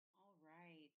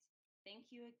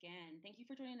you again. Thank you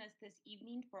for joining us this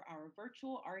evening for our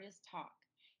virtual artist talk.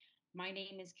 My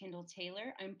name is Kendall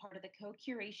Taylor. I'm part of the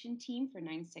co-curation team for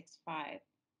 965.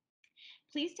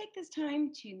 Please take this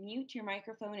time to mute your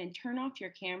microphone and turn off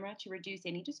your camera to reduce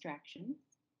any distractions.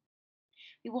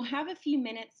 We will have a few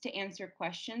minutes to answer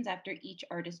questions after each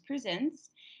artist presents.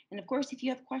 And of course, if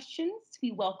you have questions,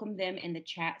 we welcome them in the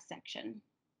chat section.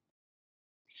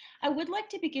 I would like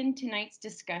to begin tonight's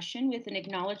discussion with an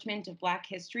acknowledgement of Black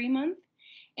History Month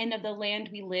and of the land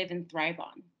we live and thrive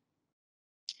on.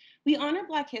 We honor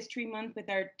Black History Month with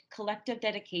our collective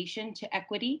dedication to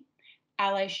equity,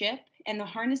 allyship, and the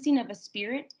harnessing of a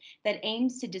spirit that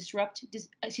aims to disrupt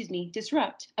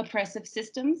oppressive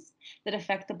systems that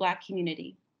affect the Black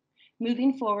community.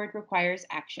 Moving forward requires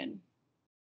action.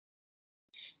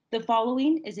 The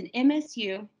following is an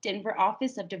MSU Denver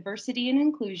Office of Diversity and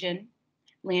Inclusion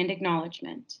land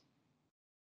acknowledgement.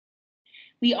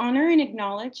 We honor and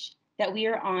acknowledge that we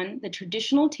are on the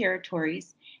traditional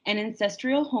territories and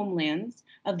ancestral homelands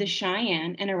of the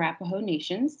Cheyenne and Arapaho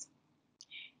nations.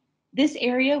 This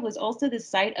area was also the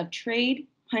site of trade,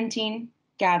 hunting,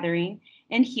 gathering,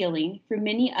 and healing for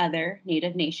many other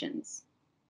Native nations.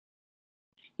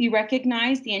 We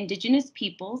recognize the indigenous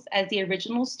peoples as the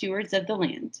original stewards of the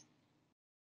land.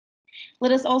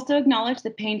 Let us also acknowledge the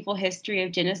painful history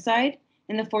of genocide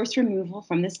and the forced removal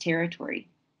from this territory.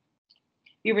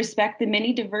 We respect the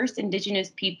many diverse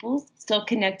indigenous peoples still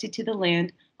connected to the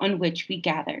land on which we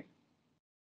gather.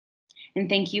 And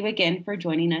thank you again for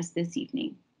joining us this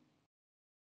evening.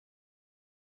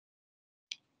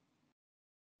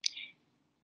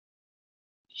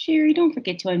 Sherry, don't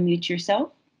forget to unmute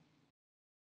yourself.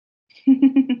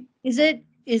 Is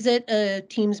it a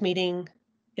Teams meeting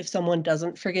if someone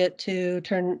doesn't forget to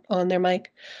turn on their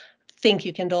mic? Thank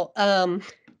you, Kendall.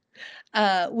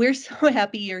 We're so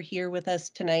happy you're here with us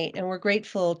tonight, and we're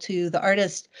grateful to the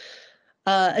artists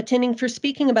attending for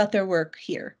speaking about their work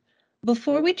here.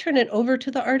 Before we turn it over to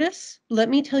the artists, let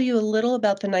me tell you a little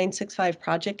about the 965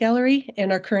 Project Gallery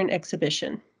and our current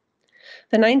exhibition.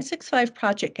 The 965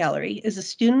 Project Gallery is a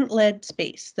student-led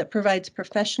space that provides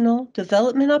professional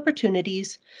development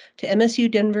opportunities to MSU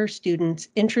Denver students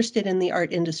interested in the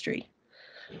art industry.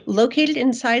 Located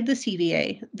inside the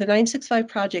CVA, the 965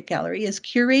 Project Gallery is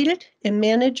curated and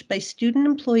managed by student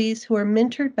employees who are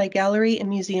mentored by gallery and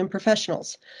museum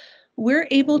professionals. We're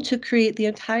able to create the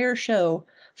entire show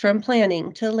from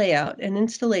planning to layout and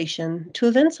installation to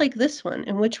events like this one,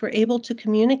 in which we're able to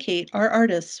communicate our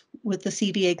artists with the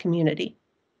CVA community.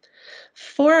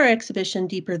 For our exhibition,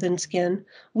 Deeper Than Skin,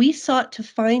 we sought to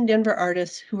find Denver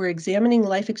artists who were examining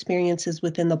life experiences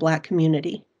within the Black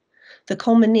community. The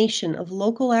culmination of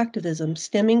local activism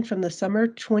stemming from the summer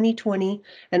 2020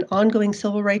 and ongoing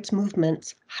civil rights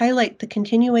movements highlight the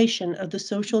continuation of the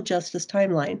social justice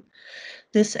timeline.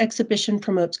 This exhibition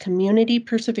promotes community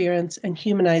perseverance and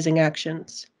humanizing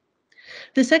actions.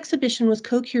 This exhibition was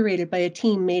co-curated by a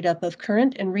team made up of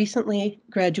current and recently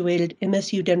graduated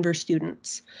MSU Denver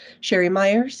students, Sherry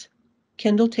Myers,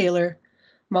 Kendall Taylor,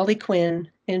 Molly Quinn,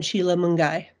 and Sheila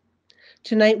Mungai.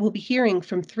 Tonight we'll be hearing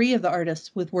from three of the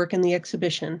artists with work in the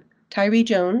exhibition, Tyree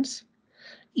Jones,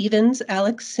 Yvens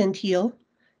Saintil,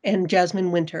 and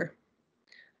Jasmine Wynter.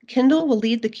 Kendall will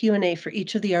lead the Q&A for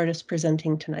each of the artists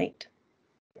presenting tonight.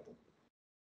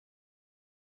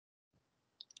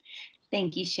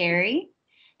 Thank you, Sherry.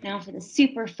 Now for the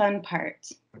super fun part.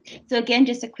 So again,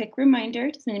 just a quick reminder,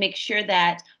 just to make sure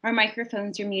that our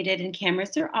microphones are muted and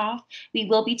cameras are off. We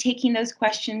will be taking those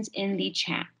questions in the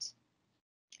chat.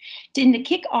 To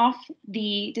kick off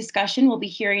the discussion, we'll be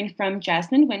hearing from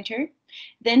Jasmine Wynter,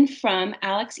 then from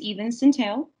Yvens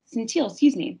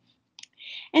Saintil,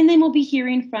 and then we'll be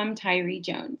hearing from Tyree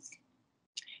Jones.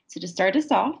 So to start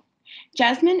us off,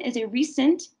 Jasmine is a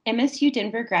recent MSU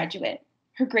Denver graduate.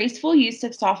 Her graceful use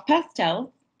of soft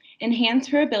pastels enhance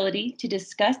her ability to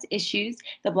discuss issues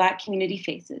the Black community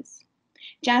faces.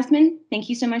 Jasmine, thank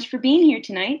you so much for being here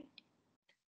tonight.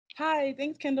 Hi,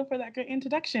 thanks Kendall for that great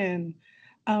introduction.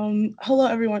 Hello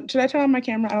everyone. Should I turn on my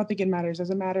camera? I don't think it matters. Does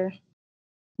it matter if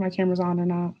my camera's on or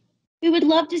not? We would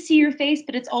love to see your face,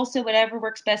 but it's also whatever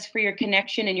works best for your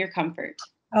connection and your comfort.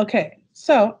 Okay,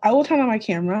 so I will turn on my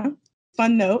camera.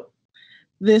 Fun note,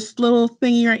 this little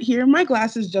thingy right here, my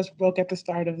glasses just broke at the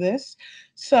start of this.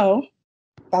 So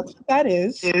that's what that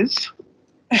is.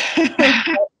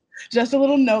 Just a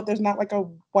little note, there's not like a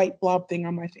white blob thing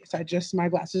on my face. My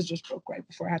glasses just broke right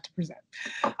before I had to present.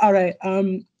 All right,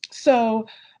 so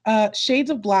Shades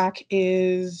of Black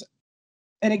is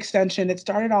an extension. It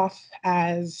started off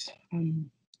as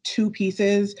 2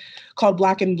 pieces called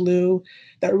Black and Blue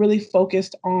that really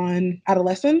focused on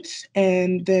adolescence.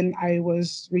 And then I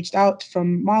was reached out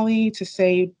from Molly to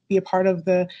say, be a part of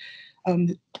the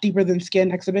Deeper Than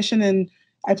Skin exhibition. And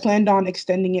I planned on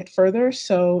extending it further.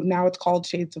 So now it's called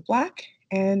Shades of Black.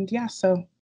 And yeah, so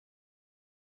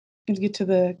let's go to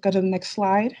the next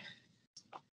slide.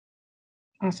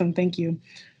 Awesome, thank you.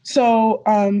 So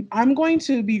I'm going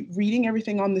to be reading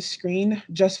everything on the screen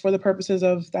just for the purposes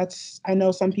of I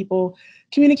know some people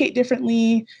communicate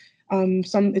differently.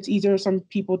 It's easier for some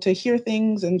people to hear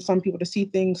things and some people to see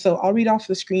things. So I'll read off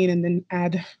the screen and then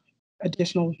add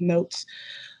additional notes.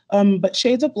 But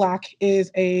Shades of Black is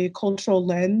a cultural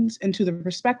lens into the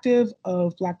perspective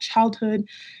of Black childhood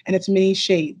and its many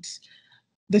shades.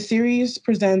 The series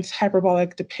presents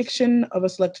hyperbolic depiction of a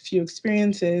select few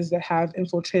experiences that have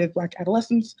infiltrated Black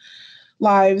adolescents'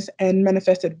 lives and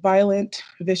manifested violent,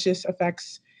 vicious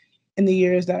effects in the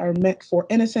years that are meant for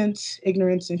innocence,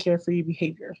 ignorance, and carefree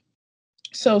behavior.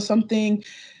 So something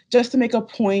just to make a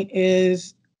point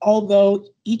is, although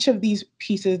each of these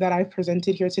pieces that I've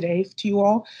presented here today to you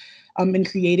all and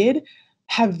created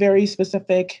have very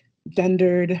specific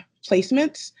gendered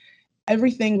placements,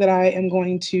 everything that I am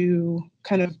going to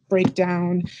kind of break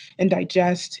down and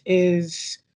digest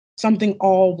is something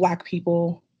all Black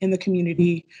people in the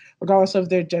community, regardless of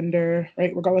their gender,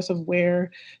 right, regardless of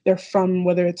where they're from,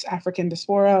 whether it's African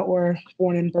diaspora or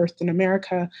born and birthed in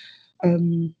America,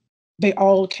 they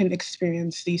all can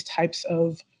experience these types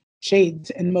of shades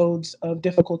and modes of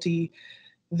difficulty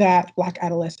that Black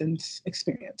adolescents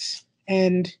experience.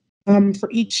 And for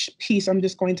each piece, I'm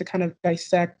just going to kind of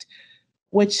dissect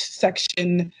which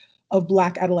section of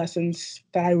Black adolescence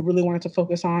that I really wanted to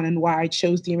focus on and why I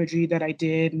chose the imagery that I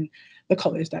did and the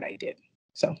colors that I did.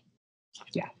 So,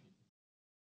 yeah.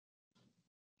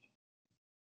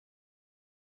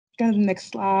 Go to the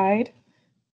next slide.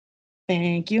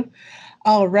 Thank you.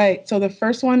 All right, so the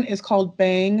first one is called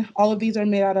Bang. All of these are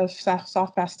made out of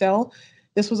soft pastel.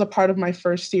 This was a part of my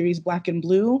first series, Black and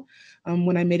Blue,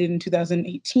 when I made it in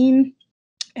 2018.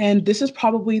 And this is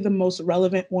probably the most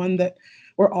relevant one that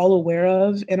we're all aware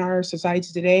of in our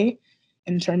society today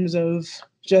in terms of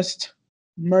just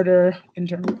murder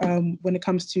when it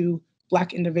comes to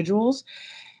Black individuals.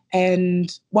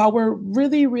 And while we're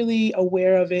really, really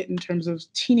aware of it in terms of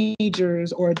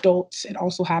teenagers or adults, it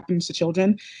also happens to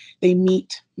children. They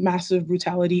meet massive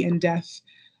brutality and death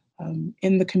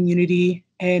in the community.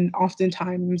 And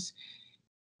oftentimes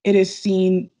it is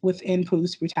seen within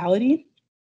police brutality.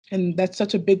 And that's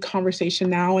such a big conversation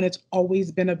now, and it's always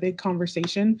been a big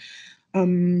conversation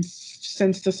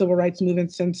since the civil rights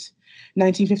movement, since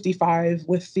 1955,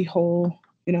 with the whole,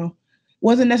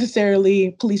 wasn't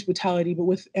necessarily police brutality, but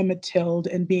with Emmett Till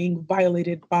and being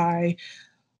violated by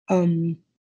white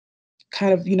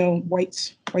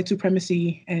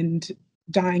supremacy and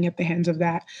dying at the hands of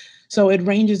that. So it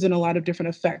ranges in a lot of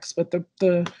different effects, but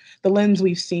the lens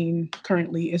we've seen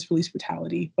currently is police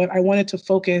brutality. But I wanted to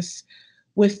focus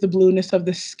with the blueness of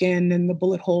the skin and the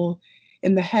bullet hole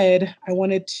in the head. I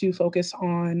wanted to focus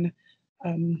on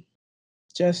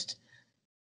just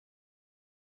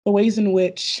the ways in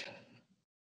which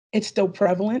it's still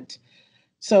prevalent.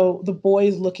 So the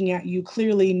boys looking at you,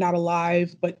 clearly not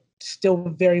alive, but still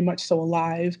very much so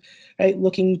alive, right?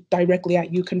 Looking directly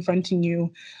at you, confronting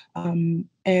you.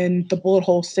 And the bullet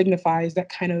hole signifies that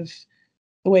kind of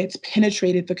the way it's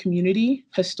penetrated the community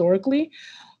historically,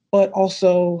 but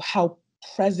also how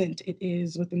present it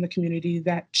is within the community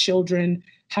that children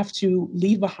have to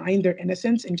leave behind their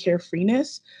innocence and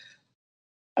carefreeness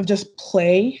of just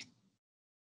play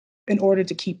in order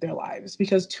to keep their lives,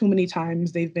 because too many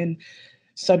times they've been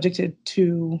subjected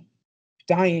to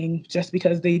dying just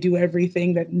because they do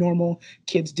everything that normal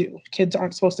kids do. Kids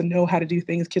aren't supposed to know how to do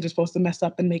things. Kids are supposed to mess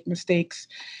up and make mistakes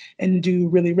and do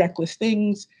really reckless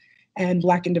things. And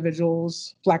Black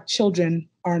individuals, Black children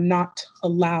are not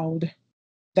allowed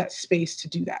that space to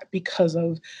do that because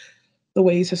of the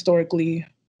ways historically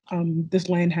this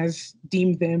land has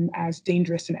deemed them as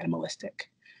dangerous and animalistic.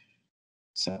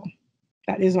 So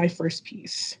that is my first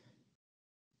piece.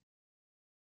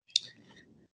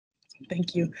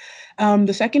 Thank you.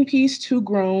 The second piece, Too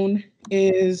Grown,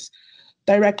 is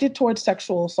directed towards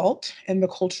sexual assault and the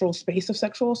cultural space of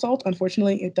sexual assault.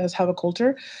 Unfortunately, it does have a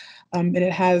culture, and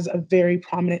it has a very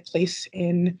prominent place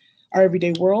in our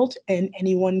everyday world, and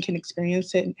anyone can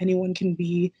experience it, and anyone can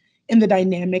be in the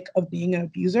dynamic of being an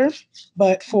abuser.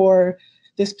 But for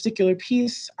this particular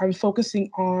piece, I'm focusing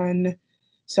on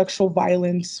sexual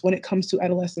violence when it comes to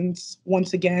adolescents.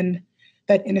 Once again,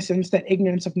 that innocence, that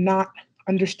ignorance of not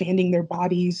understanding their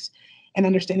bodies and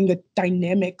understanding the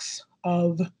dynamics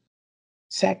of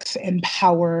sex and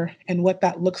power and what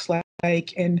that looks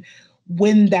like and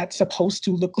when that's supposed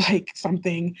to look like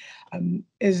something,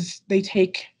 is they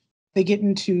get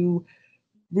into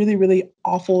really, really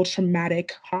awful,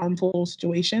 traumatic, harmful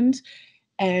situations.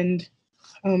 And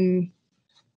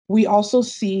we also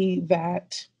see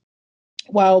that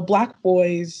while Black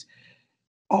boys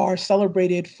are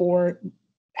celebrated for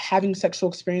having sexual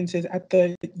experiences at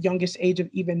the youngest age of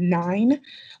even 9,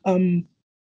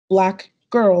 Black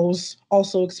girls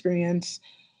also experience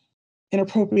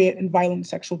inappropriate and violent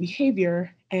sexual behavior,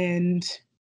 and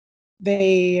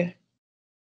they're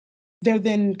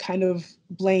then kind of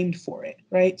blamed for it,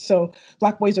 right? So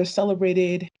Black boys are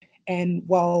celebrated, and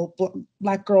while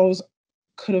Black girls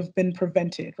could have been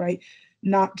prevented, right?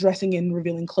 Not dressing in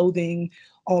revealing clothing,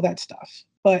 all that stuff.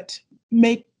 But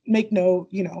make no,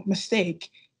 mistake,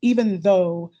 even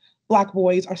though Black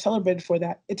boys are celebrated for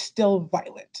that, it's still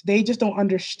violent. They just don't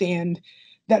understand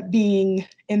that being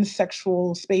in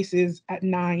sexual spaces at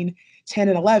 9, 10,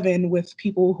 and 11 with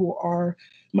people who are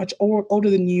much older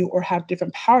than you or have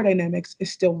different power dynamics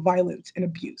is still violence and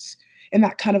abuse. And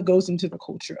that kind of goes into the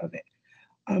culture of it.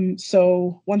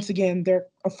 So once again, they're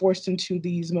forced into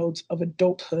these modes of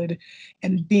adulthood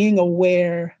and being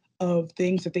aware of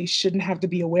things that they shouldn't have to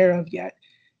be aware of yet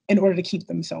in order to keep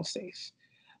themselves safe.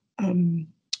 And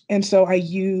so I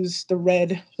use the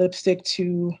red lipstick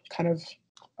to kind of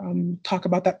talk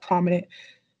about that prominent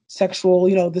sexual,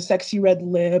 the sexy red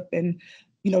lip and,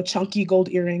 chunky gold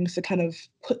earrings to kind of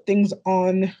put things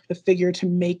on the figure to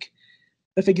make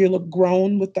the figure look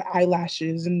grown with the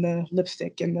eyelashes and the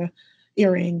lipstick and the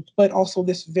earring, but also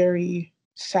this very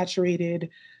saturated,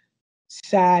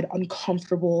 sad,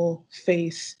 uncomfortable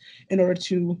face in order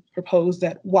to propose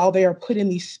that while they are put in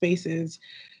these spaces,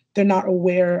 they're not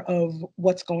aware of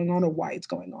what's going on or why it's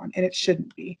going on, and it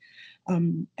shouldn't be.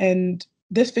 And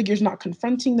this figure is not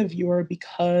confronting the viewer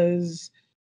because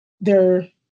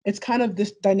it's kind of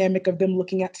this dynamic of them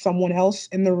looking at someone else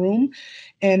in the room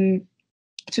and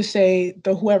to say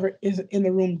whoever is in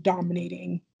the room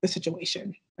dominating the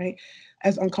situation, right?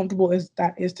 As uncomfortable as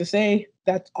that is to say,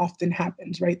 that often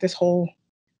happens, right? This whole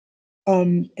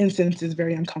instance is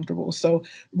very uncomfortable. So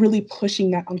really pushing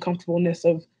that uncomfortableness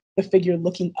of the figure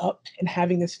looking up and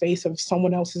having this face of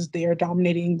someone else is there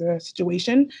dominating the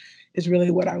situation is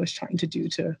really what I was trying to do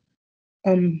to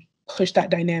push that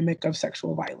dynamic of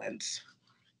sexual violence.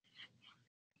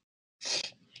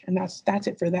 And that's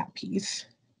it for that piece.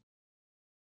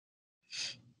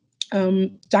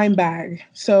 Dime bag.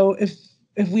 So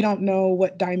if we don't know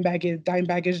what dime bag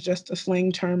is just a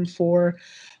slang term for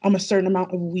a certain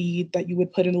amount of weed that you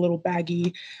would put in a little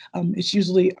baggie. It's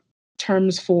usually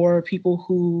terms for people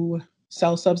who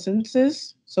sell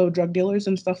substances, so drug dealers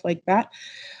and stuff like that.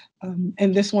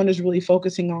 And this one is really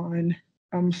focusing on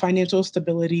financial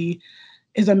stability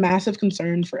is a massive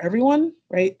concern for everyone,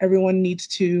 right? Everyone needs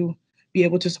to be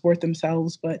able to support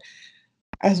themselves, but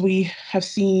as we have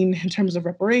seen in terms of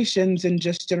reparations and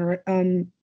just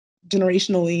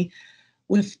generationally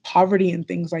with poverty and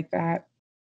things like that,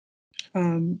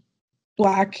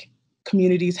 Black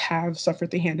communities have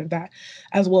suffered the hand of that,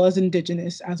 as well as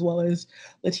Indigenous, as well as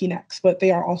Latinx, but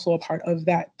they are also a part of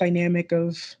that dynamic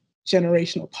of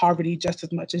generational poverty just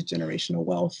as much as generational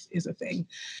wealth is a thing.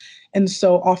 And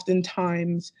so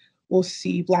oftentimes we'll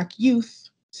see Black youth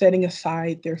setting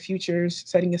aside their futures,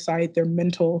 setting aside their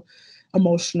mental,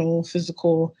 emotional,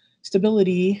 physical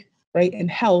stability, right,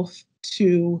 and health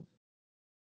to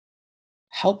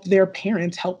help their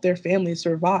parents, help their families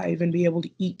survive and be able to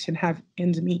eat and have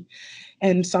ends meet.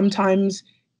 And sometimes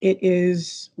it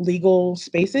is legal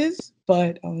spaces,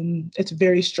 but it's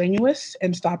very strenuous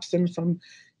and stops them from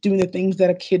doing the things that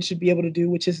a kid should be able to do,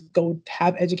 which is go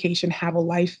have education, have a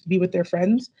life, be with their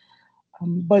friends.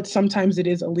 But sometimes it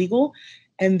is illegal.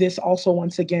 And this also,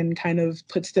 once again, kind of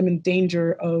puts them in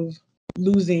danger of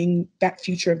losing that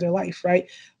future of their life, right?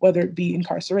 Whether it be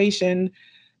incarceration,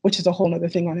 which is a whole other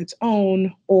thing on its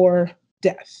own, or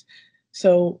death.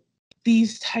 So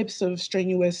these types of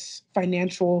strenuous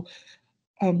financial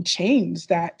chains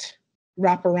that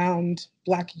wrap around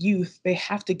Black youth, they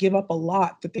have to give up a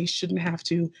lot that they shouldn't have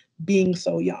to being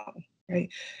so young, right?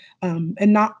 And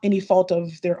not any fault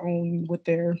of their own with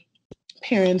their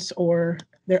parents or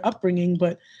their upbringing,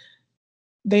 but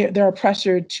they're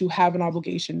pressured to have an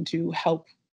obligation to help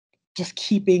just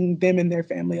keeping them and their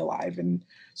family alive and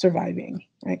surviving,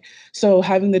 right? So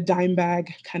having the dime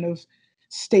bag kind of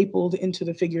stapled into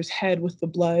the figure's head with the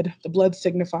blood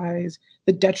signifies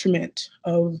the detriment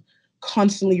of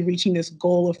constantly reaching this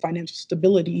goal of financial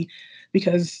stability,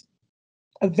 because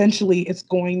eventually it's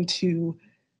going to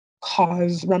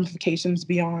cause ramifications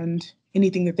beyond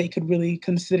anything that they could really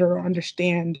consider or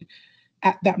understand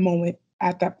at that moment,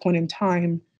 at that point in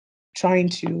time, trying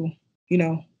to,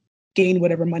 gain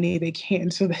whatever money they can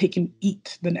so they can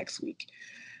eat the next week.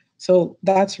 So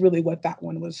that's really what that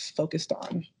one was focused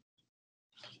on.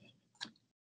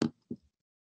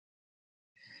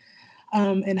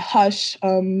 And Hush,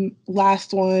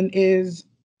 last one is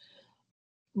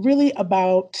really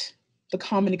about the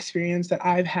common experience that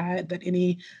I've had, that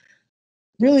any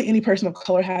person of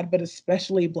color had, but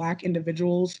especially Black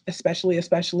individuals,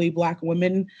 especially Black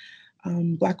women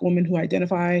who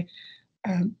identify,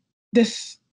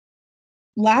 this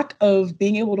lack of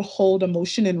being able to hold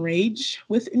emotion and rage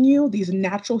within you, these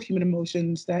natural human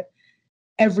emotions that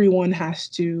everyone has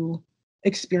to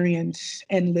experience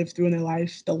and live through in their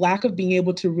life. The lack of being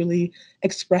able to really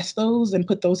express those and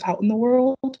put those out in the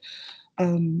world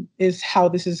is how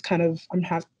this is kind of, I'm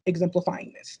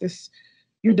exemplifying this.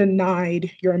 You're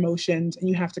denied your emotions and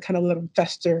you have to kind of let them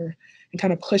fester and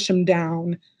kind of push them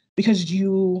down because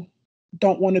you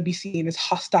don't want to be seen as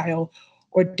hostile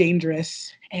or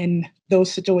dangerous. And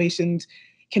those situations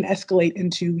can escalate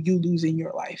into you losing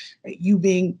your life, right? You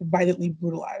being violently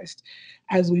brutalized,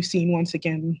 as we've seen once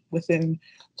again within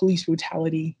police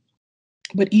brutality,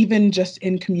 but even just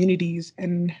in communities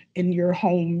and in your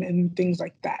home and things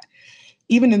like that.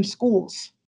 Even in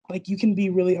schools, like you can be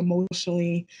really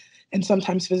emotionally and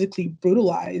sometimes physically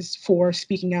brutalized for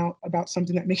speaking out about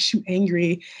something that makes you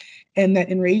angry and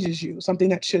that enrages you, something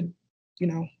that should,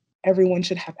 everyone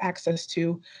should have access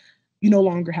to, you no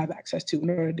longer have access to in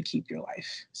order to keep your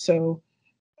life. So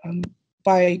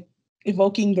by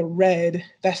evoking the red,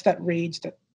 that's that rage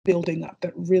that building up,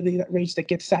 that rage that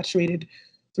gets saturated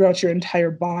throughout your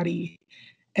entire body.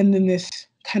 And then this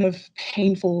kind of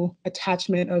painful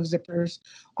attachment of zippers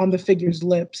on the figure's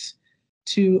lips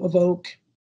to evoke,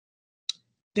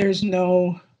 there's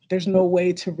no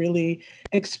way to really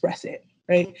express it,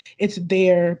 right? It's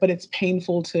there, but it's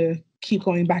painful to keep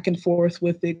going back and forth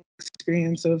with the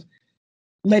experience of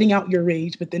letting out your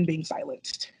rage, but then being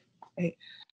silenced, right?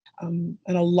 And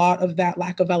a lot of that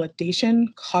lack of validation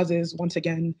causes, once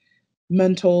again,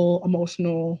 mental,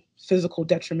 emotional, physical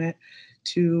detriment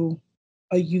to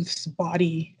a youth's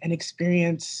body and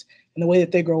experience and the way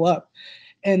that they grow up.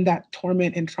 And that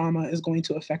torment and trauma is going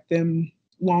to affect them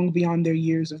long beyond their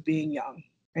years of being young,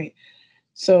 right?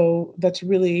 So that's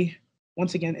really,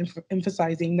 once again,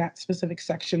 emphasizing that specific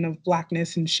section of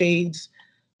Blackness and shades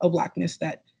of Blackness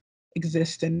that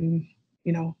exist and,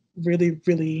 really,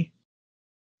 really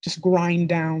just grind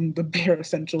down the bare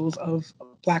essentials of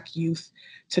Black youth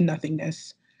to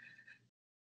nothingness.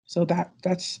 So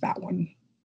that's that one.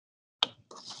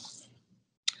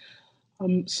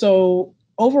 So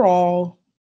overall,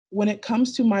 when it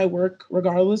comes to my work,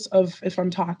 regardless of if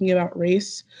I'm talking about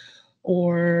race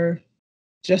or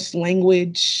just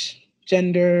language,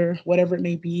 gender, whatever it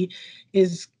may be,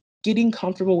 is getting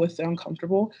comfortable with the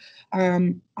uncomfortable.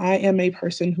 I am a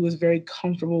person who is very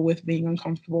comfortable with being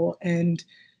uncomfortable, and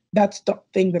that's the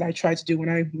thing that I try to do when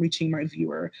I'm reaching my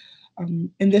viewer.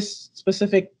 In this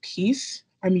specific piece,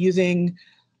 I'm using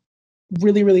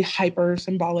really, really hyper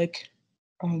symbolic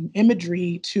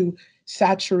imagery to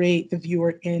saturate the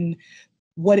viewer in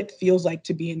what it feels like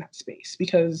to be in that space,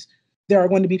 because there are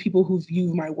going to be people who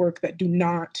view my work that do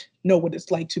not know what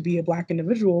it's like to be a Black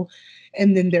individual,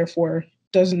 and then therefore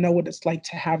doesn't know what it's like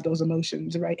to have those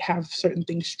emotions, right? Have certain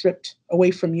things stripped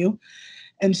away from you.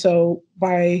 And so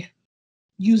by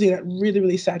using that really,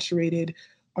 really saturated,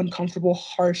 uncomfortable,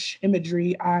 harsh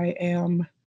imagery, I am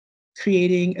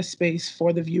creating a space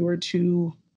for the viewer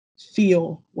to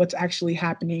feel what's actually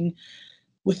happening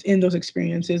within those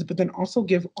experiences, but then also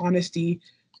give honesty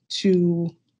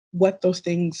to what those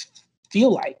things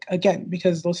feel like, again,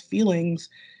 because those feelings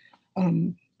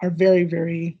are very,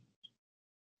 very,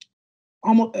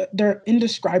 almost, they're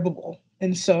indescribable.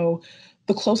 And so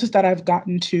the closest that I've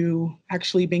gotten to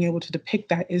actually being able to depict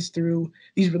that is through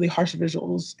these really harsh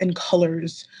visuals and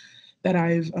colors that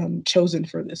I've chosen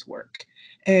for this work.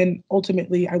 And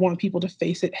ultimately, I want people to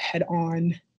face it head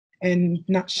on and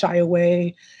not shy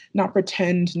away, not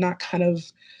pretend, not kind of,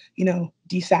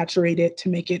 desaturate it to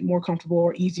make it more comfortable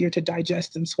or easier to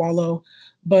digest and swallow,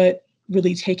 but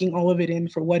really taking all of it in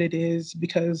for what it is,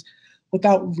 because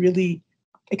without really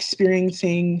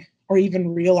experiencing or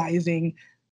even realizing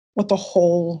what the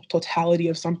whole totality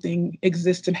of something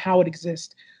exists and how it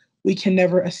exists, we can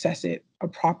never assess it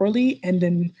properly and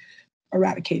then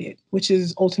eradicate it, which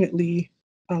is ultimately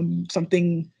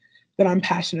something that I'm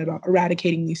passionate about,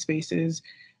 eradicating these spaces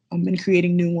and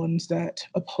creating new ones that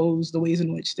oppose the ways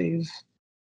in which they've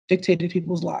dictated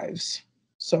people's lives.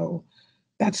 So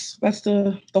that's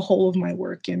the whole of my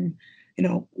work. And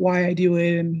why I do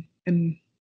it and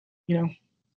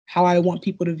how I want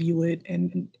people to view it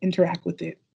and interact with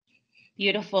it.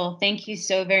 Beautiful. Thank you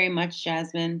so very much,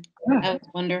 Jasmine. Yeah. That was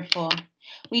wonderful.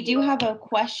 We do have a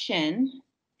question.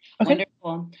 Okay.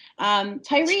 Wonderful.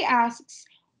 Tyree asks,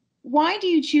 why do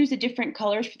you choose the different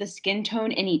colors for the skin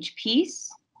tone in each piece?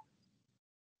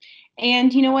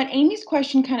 And you know what? Amy's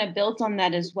question kind of builds on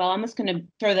that as well. I'm just going to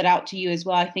throw that out to you as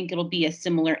well. I think it'll be a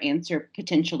similar answer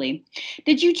potentially.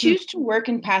 Did you choose to work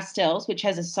in pastels, which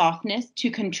has a softness,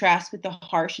 to contrast with the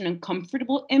harsh and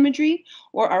uncomfortable imagery?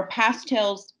 Or are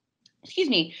pastels,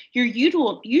 your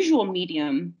usual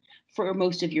medium for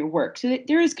most of your work? So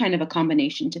there is kind of a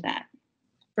combination to that.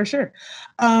 For sure.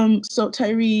 So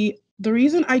Tyree, the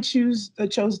reason I chose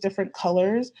different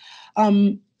colors,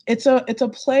 it's a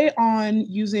play on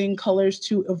using colors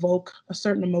to evoke a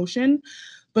certain emotion,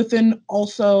 but then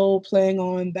also playing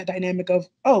on that dynamic of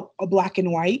a black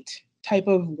and white type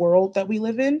of world that we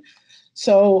live in.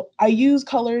 So I use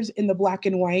colors in the black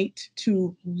and white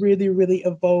to really, really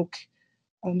evoke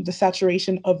the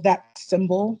saturation of that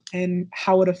symbol and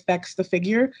how it affects the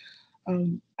figure,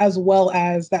 as well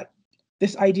as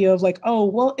this idea of like, oh,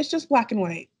 well, it's just black and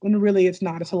white, when really it's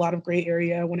not. It's a lot of gray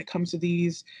area when it comes to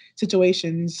these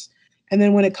situations. And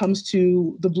then when it comes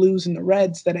to the blues and the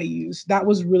reds that I use, that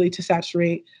was really to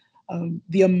saturate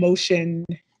the emotion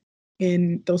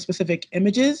in those specific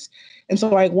images. And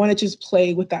so I want to just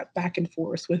play with that back and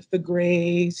forth with the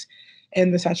grays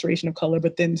and the saturation of color,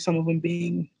 but then some of them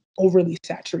being overly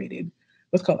saturated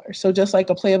with color. So just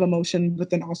like a play of emotion, but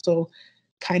then also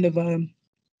kind of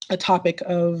a topic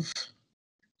of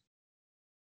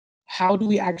how do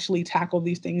we actually tackle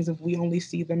these things if we only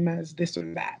see them as this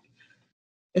or that,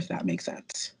 if that makes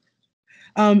sense.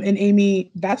 And Amy,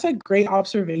 that's a great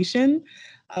observation.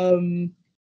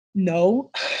 No,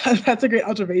 that's a great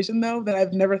observation though, that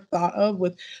I've never thought of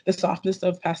with the softness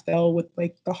of pastel, with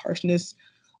like the harshness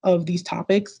of these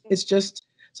topics. It's just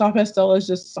soft pastel is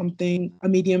just a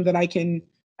medium that I can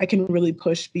really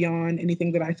push beyond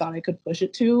anything that I thought I could push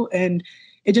it to. And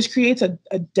it just creates a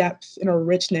depth and a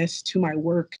richness to my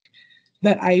work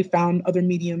that I found other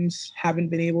mediums haven't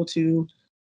been able to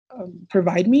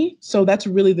provide me. So that's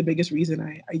really the biggest reason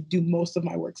I do most of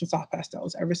my works in soft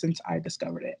pastels ever since I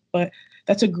discovered it. But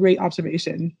that's a great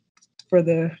observation for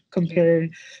the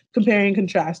comparing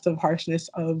contrast of harshness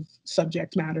of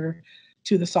subject matter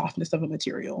to the softness of a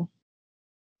material.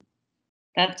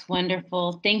 That's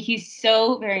wonderful. Thank you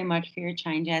so very much for your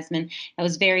time, Jasmine. That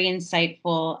was very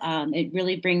insightful. It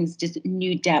really brings just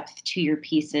new depth to your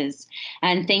pieces.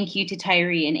 And thank you to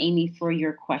Tyree and Amy for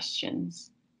your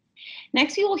questions.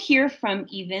 Next, we will hear from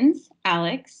Yvens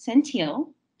Saintil.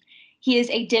 He is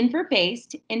a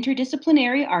Denver-based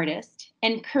interdisciplinary artist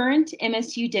and current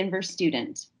MSU Denver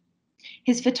student.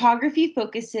 His photography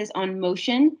focuses on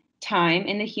motion, time,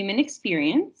 and the human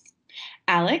experience.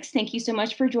 Alex, thank you so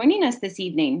much for joining us this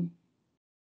evening.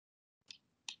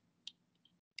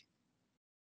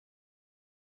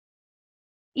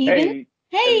 Hey,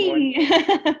 hey.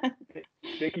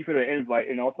 Thank you for the invite,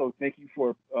 and also thank you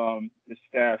for the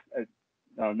staff at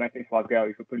 1965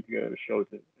 Gallery for putting together the show.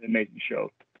 It's an amazing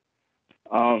show.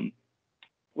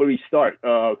 Where we start?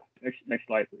 Next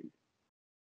slide, please.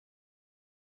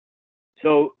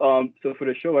 So for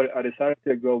the show, I decided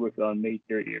to go with May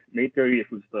 30th. May 30th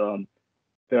was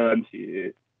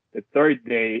the third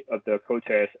day of the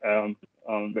protest in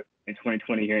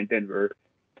 2020 here in Denver.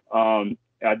 I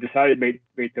decided May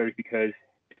 30th because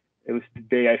it was the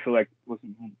day I feel like was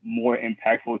more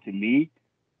impactful to me,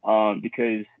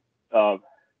 because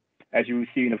as you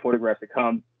see in the photographs that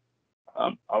come,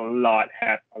 a lot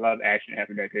of action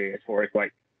happened that day, as far as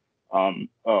like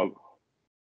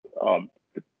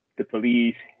the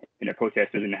police and the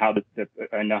protesters, and how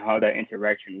how that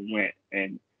interaction went,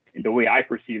 and the way I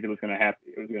perceived it was going to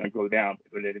happen, it was going to go down,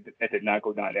 but it did not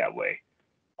go down that way.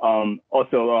 May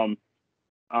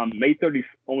 30th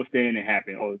almost didn't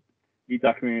happen, or the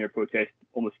documentary protest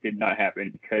almost did not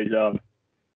happen, because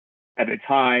at the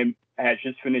time I had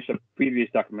just finished a previous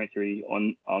documentary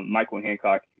on Michael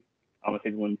Hancock. I don't know if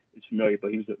everyone is familiar,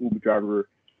 but he was an Uber driver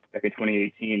back in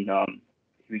 2018.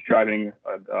 He was driving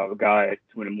a guy at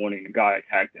 2 a.m. A guy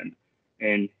attacked him,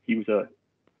 and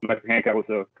Michael Hancock was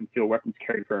a concealed weapons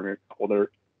carry permit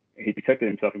holder, and he protected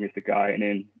himself against the guy. And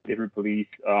then different police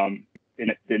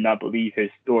did not believe his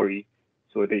story,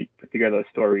 so they put together a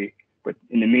story. But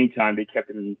in the meantime, they kept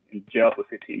him in jail for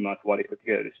 15 months while they put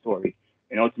together the story.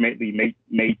 And ultimately,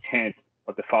 May 10th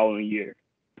of the following year,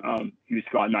 he was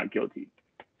found not guilty.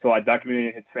 So I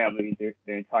documented his family the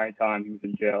entire time he was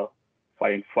in jail,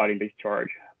 fighting this charge.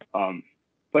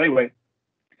 But anyway,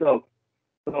 so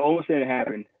almost didn't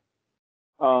happen.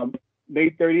 May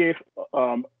 30th,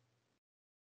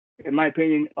 in my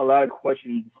opinion, a lot of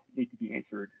questions need to be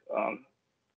answered.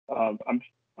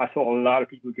 I saw a lot of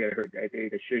people get hurt that day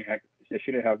that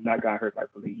shouldn't have not gotten hurt by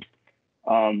police.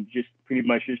 Just pretty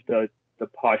much just the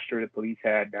posture the police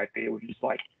had that day was just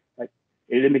like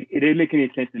it didn't make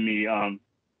any sense to me.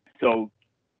 So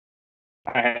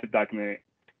I had to document it.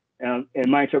 And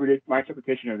my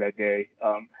interpretation of that day,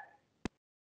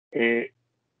 it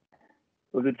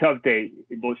was a tough day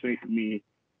emotionally for me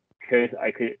because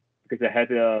I had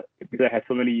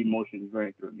so many emotions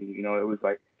running through me. You know, it was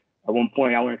like at one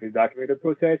point I wanted to document the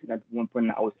protest, and at one point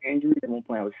I was angry, at one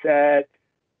point I was sad.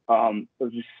 There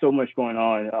was just so much going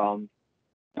on.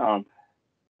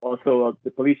 Also,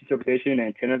 the police interpretation and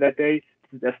intent of that day.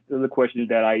 That's the question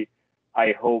that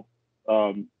I hope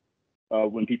when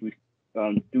people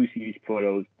do see these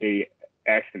photos, they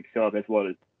ask themselves as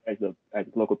well as the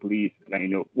local police. Like, you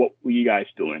know, what were you guys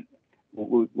doing?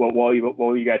 What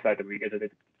were you guys like to do? You guys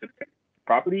the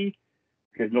property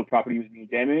because no property was being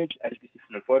damaged. As you can see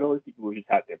from the photos, people were just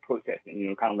out there protesting. You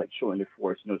know, kind of like showing their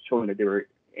force. You know, showing that they were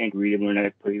angry and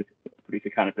wanted police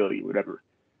accountability, whatever.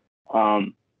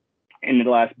 And the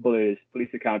last bullet is police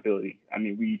accountability. I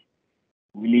mean, we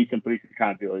need some police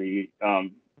accountability.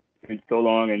 It's been so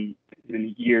long and it's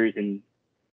been years, and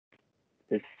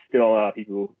there's still a lot of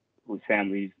people whose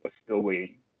families are still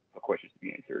waiting for questions to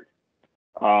be answered.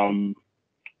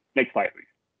 Next slide, please.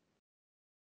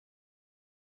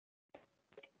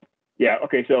 Yeah,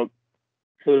 okay, so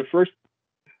the first,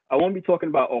 I won't be talking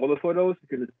about all the photos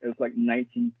because it's like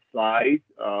 19 slides,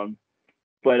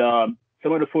 but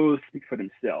some of the photos speak for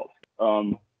themselves.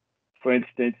 For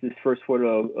instance, this first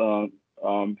photo,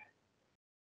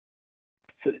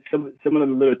 so some of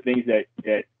the little things that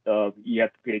you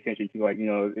have to pay attention to, like, you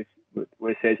know,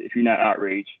 where it says if you're not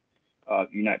outraged,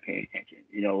 you're not paying attention.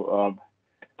 You know,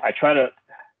 I tried to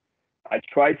kind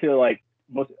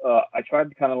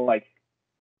of like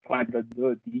find the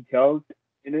little details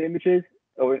in the images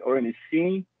or in the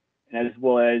scene, and as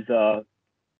well as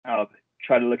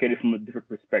try to look at it from a different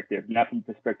perspective, not from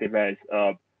the perspective as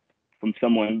from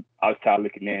someone outside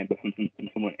looking in, but from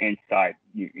someone inside,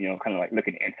 you know, kind of like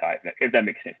looking inside, if that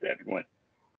makes sense to everyone.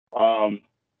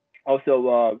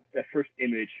 Also, that first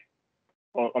image,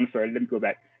 I'm sorry, let me go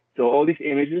back. So all these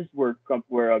images were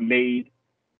made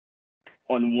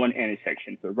on one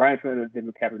intersection. So right in front of the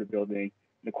Denver Capitol building,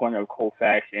 in the corner of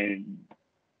Colfax and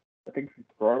I think it's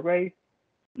Broadway?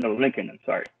 No, Lincoln, I'm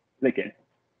sorry, Lincoln.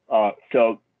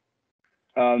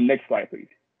 Next slide, please.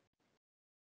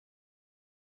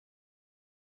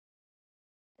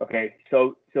 Okay,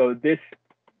 so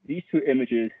these two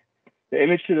images, the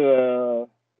image to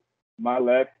my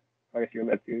left, I guess your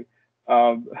left too,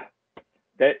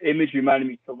 that image reminded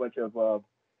me so much of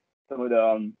some of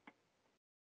the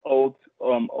old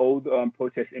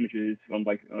protest images from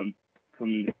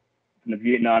from the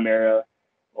Vietnam era,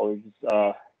 or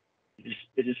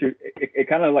it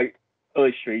kind of like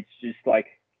illustrates just like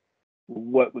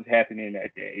what was happening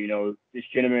that day. You know, this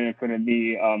gentleman in front of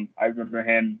me, I remember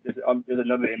him. There's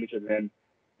another image of him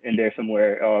in there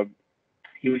somewhere.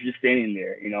 He was just standing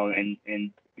there, you know, and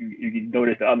you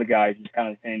notice the other guy just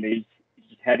kind of standing there. He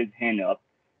just had his hand up,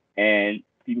 and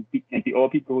all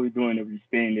people who were doing it were just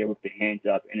standing there with their hands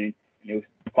up, and it was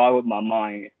followed my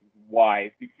mind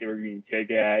why they were being tear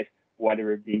gas, why they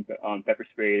were being pepper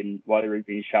sprayed, and why they were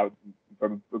being shot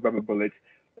with rubber bullets.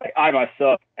 Like I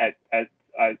myself, at a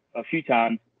few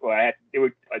times, they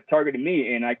were targeting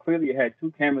me, and I clearly had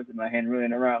two cameras in my hand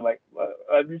running around like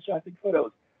I'm just trying to take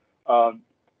photos.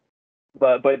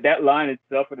 But that line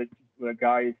itself, where the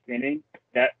guy is standing,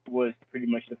 that was pretty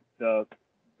much the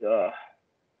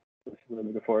what's what I'm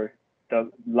looking for, the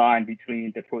line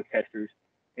between the protesters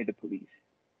and the police.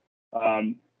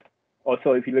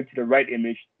 Also, if you look to the right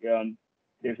image,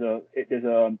 there's a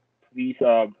police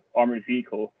armored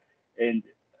vehicle, and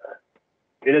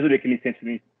it doesn't make any sense to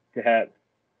me to have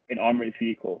an armored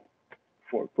vehicle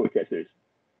for protesters.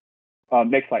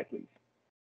 Next slide, please.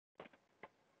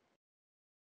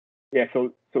 Yeah,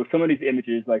 so some of these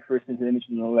images, like for instance, the image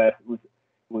on the left was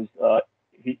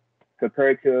if you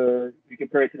compare it to the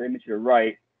image to the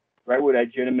right where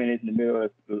that gentleman is in the middle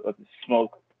of the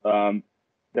smoke,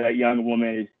 that young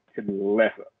woman is to the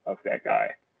left of that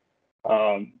guy.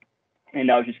 And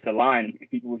that was just the line.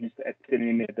 People were just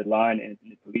sitting at the line, and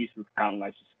the police were kind of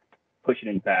like just pushing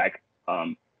him back.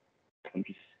 I'm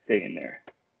just staying there.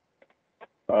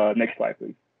 Next slide,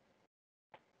 please.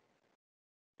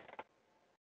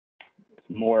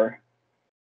 More.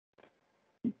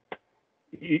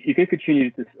 You can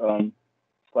continue this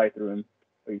slide through him,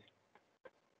 please.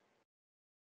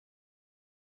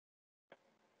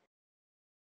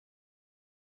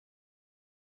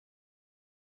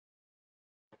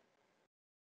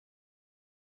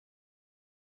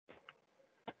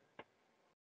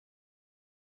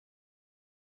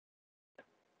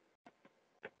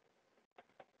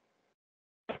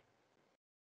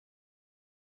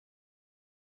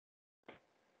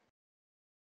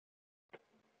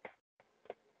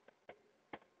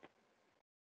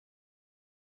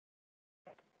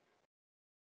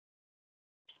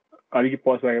 You can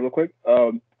pause right real quick.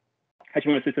 I just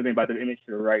want to say something about the image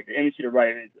to the right. The image to the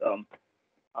right is um,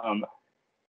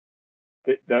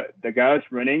 the guy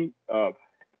that's running.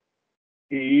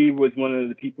 He was one of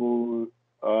the people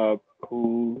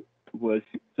who was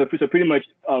so pretty much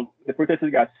the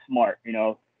protesters got smart, you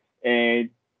know, and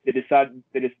they decided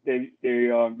they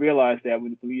realized that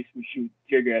when the police would shoot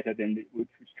tear gas at them, which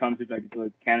comes with like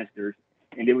the canisters,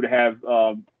 and they would have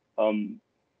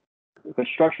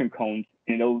construction cones,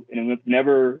 and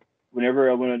whenever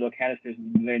one of the canisters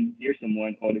would land near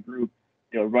someone or the group,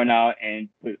 they'll run out and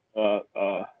put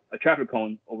a traffic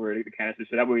cone over the canister,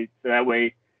 so that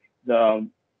way the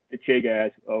tear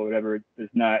gas or whatever does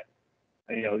not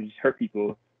just hurt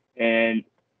people. And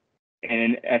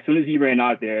as soon as he ran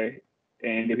out there,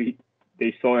 and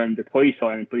they saw him, the police saw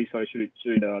him, and police started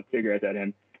shooting tear gas at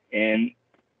him, and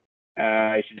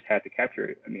I just had to capture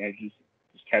it. I mean, I just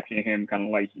capturing him kind of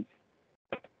like just,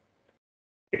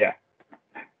 yeah.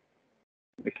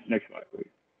 Next slide, please.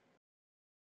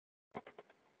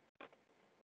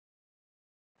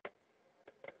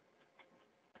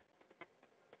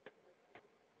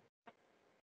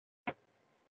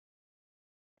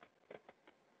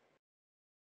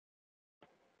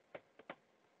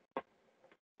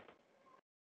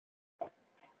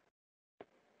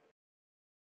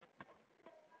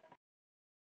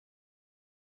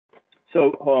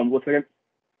 So hold on one second.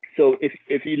 So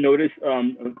if you notice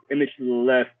image to the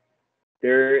left,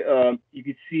 there you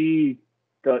can see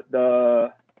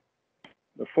the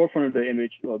forefront of the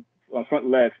image, front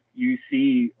left. You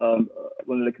see one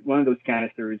of those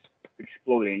canisters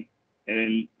exploding,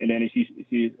 and then you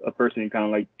see a person kind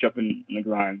of like jumping in the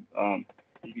ground.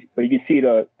 But you can see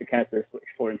the canister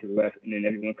exploding to the left, and then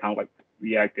everyone kind of like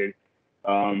reacted.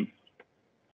 All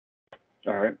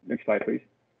right, next slide, please.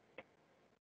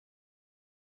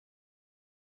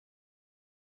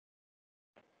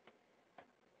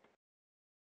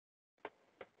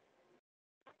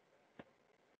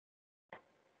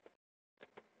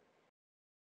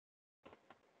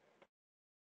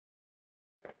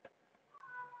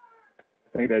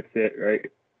 I think that's it, right?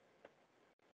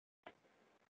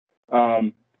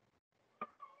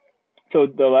 So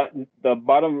the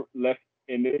bottom left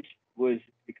image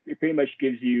it pretty much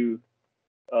gives you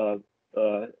a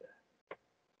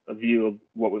view of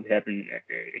what was happening that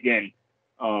day. Again,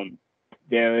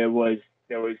 there was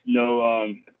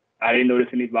no I didn't notice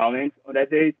any violence on that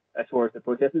day as far as the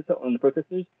protesters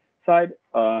side.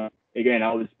 Again,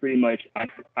 I was pretty much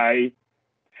I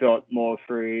felt more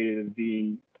afraid of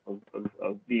being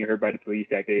hurt by the police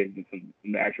that day than from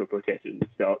the actual protesters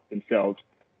themselves.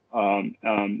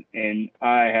 And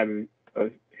I have a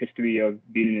history of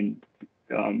being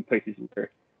in places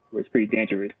where it's pretty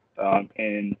dangerous.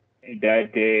 And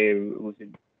that day it was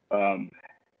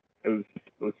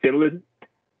similar,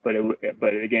 but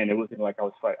again it wasn't like I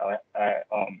was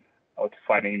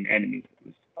fighting enemies.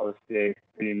 I was there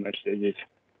pretty much to just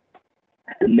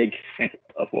make sense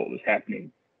of what was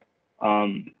happening.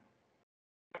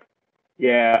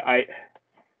 Yeah,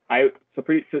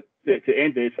 to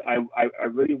end this, I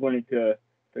really wanted to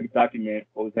document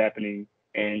what was happening,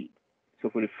 and so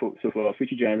for a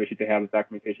future generation to have a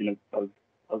documentation of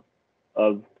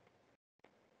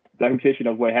documentation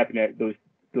of what happened at those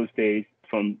days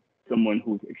from someone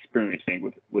who's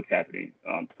experiencing what's happening.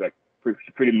 So like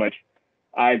pretty much,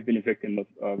 I've been a victim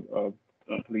of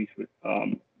police with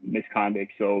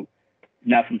misconduct, so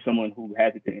not from someone who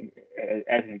hasn't been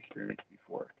as an experience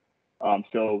before.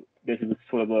 So this is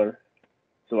sort of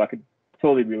so I could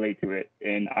totally relate to it,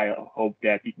 and I hope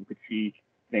that people could see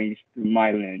things through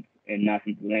my lens and not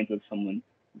through the lens of someone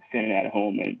who's sitting at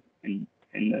home in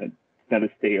another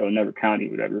state or another county,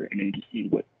 or whatever, and then just see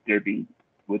what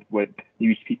what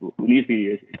news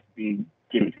media is being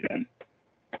given to them.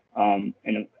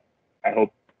 And I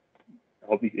hope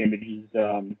these images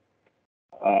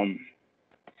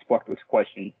spark those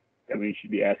questions that we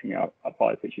should be asking our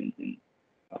politicians and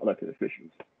elected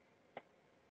officials.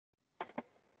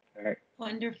 All right.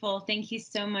 Wonderful. Thank you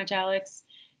so much, Alex.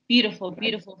 Beautiful,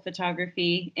 beautiful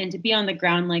photography. And to be on the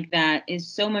ground like that is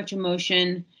so much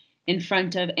emotion in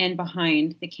front of and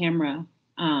behind the camera.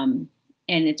 And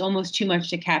it's almost too much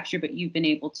to capture, but you've been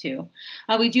able to.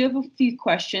 We do have a few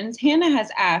questions. Hannah has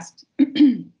asked,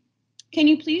 can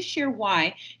you please share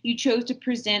why you chose to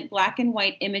present black and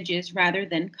white images rather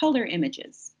than color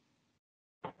images?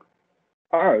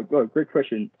 All right, good, great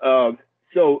question.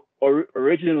 So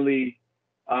originally,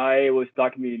 I was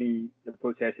documenting the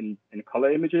protest in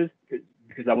color images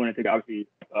because I wanted to obviously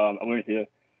I wanted to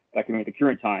document the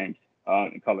current times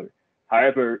in color.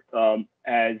 However,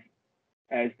 as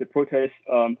the protest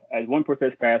as one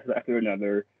protest passed after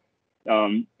another,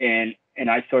 And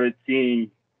I started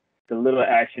seeing the little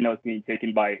action that was being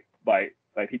taken by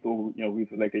people who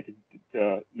we've elected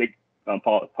to make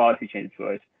policy changes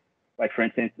for us. Like for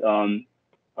instance,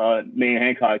 Mayor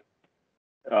Hancock.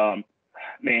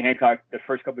 Mayor Hancock, the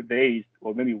first couple of days,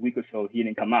 or maybe a week or so, he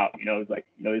didn't come out. It's like,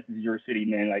 this is your city,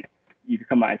 man. Like, you can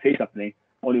come out and say something.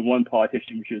 Only one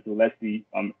politician, which was Leslie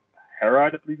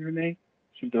Herod, I believe her name.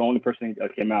 She was the only person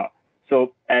that came out.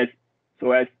 So as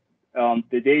the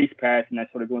days passed and I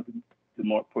started going through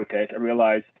more protests, I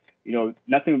realized,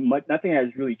 nothing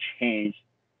has really changed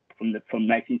from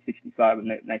 1965 and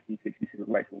 1960 civil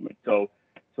rights movement. So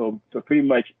pretty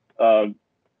much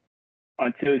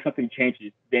until something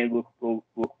changes, then we'll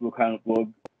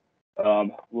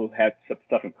have some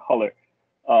stuff in color.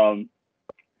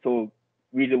 So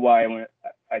reason why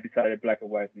I decided black and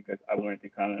white is because I wanted to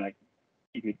kind of like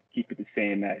keep it the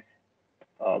same as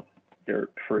their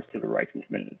first civil rights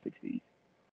movement in the 60s.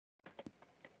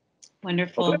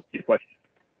 Wonderful. That's your question.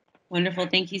 Wonderful.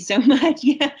 Thank you so much.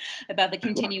 Yeah, about the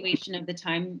continuation of the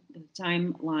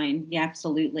timeline. Yeah,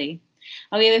 absolutely.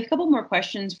 We have a couple more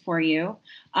questions for you.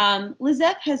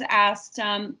 Lizette has asked,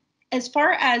 as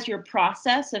far as your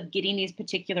process of getting these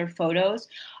particular photos,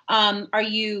 are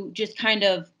you just kind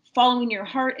of following your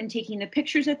heart and taking the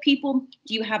pictures of people?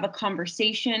 Do you have a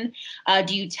conversation?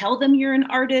 Do you tell them you're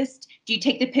an artist? Do you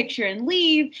take the picture and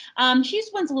leave? She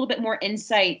just wants a little bit more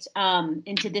insight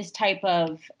into this type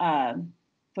of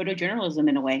photojournalism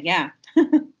in a way. Yeah.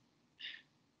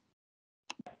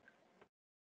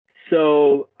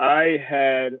 So I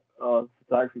had a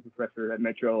photography professor at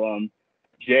Metro,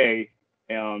 Jay,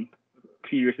 a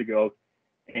few years ago.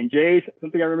 And Jay,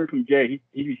 something I remember from Jay,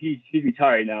 he's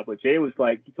retired now, but Jay was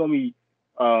like, he told me,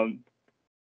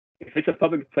 if it's a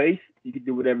public place, you can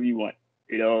do whatever you want.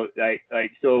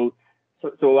 So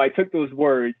I took those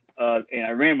words and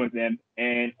I ran with them.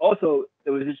 And also,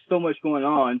 there was just so much going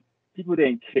on, people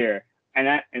didn't care.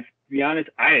 And to be honest,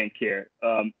 I didn't care.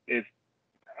 I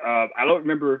don't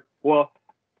remember. Well,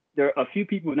 there are a few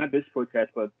people, not this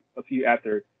protest, but a few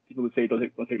after, people would say, don't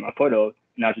take my photo,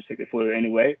 and I'll just take the photo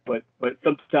anyway. But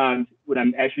sometimes when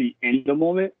I'm actually in the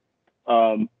moment,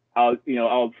 I'll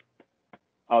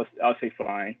say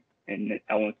fine, and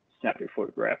I won't snap your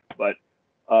photograph. But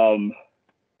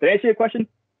did I answer your question?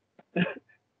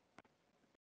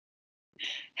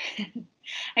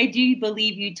 I do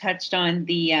believe you touched on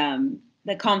the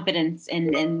confidence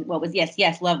and what was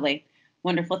yes, lovely.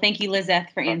 Wonderful. Thank you,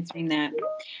 Lizette, for answering that.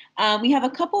 We have a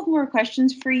couple of more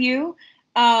questions for you.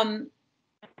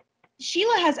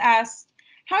 Sheila has asked,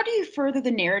 how do you further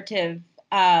the narrative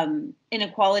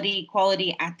inequality,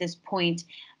 equality at this point,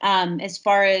 as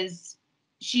far as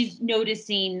she's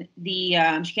noticing she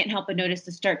can't help but notice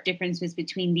the stark differences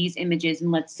between these images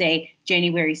and, let's say,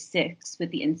 January 6th with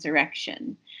the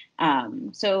insurrection.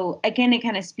 So again, it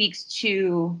kind of speaks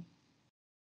to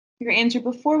your answer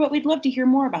before, but we'd love to hear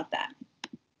more about that.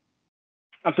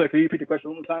 I'm sorry, can you repeat the question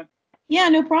one more time? Yeah,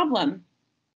 no problem.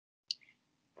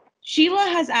 Sheila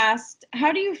has asked,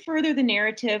 how do you further the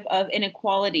narrative of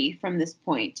inequality from this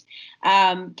point?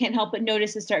 Can't help but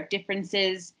notice the stark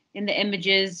differences in the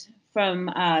images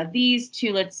from these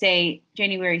to, let's say,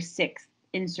 January 6th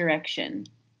insurrection.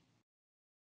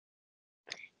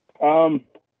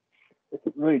 It's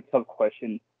a really tough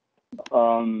question.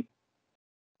 The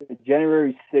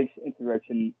January 6th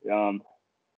insurrection,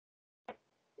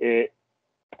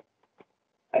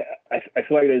 I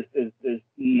feel like there's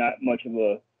not much of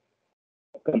a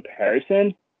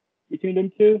comparison between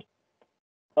them two,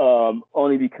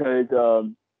 only because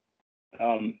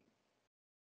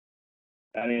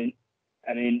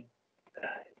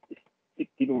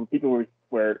people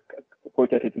were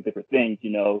protesting some different things.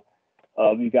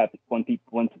 We've got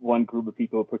one group of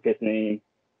people protesting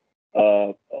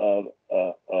in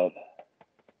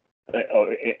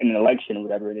an election or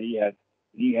whatever. Then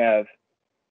you have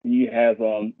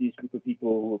these group of people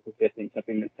who are protesting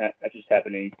something that's just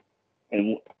happening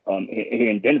and here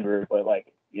in Denver, but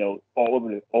all over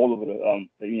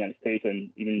the United States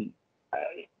and even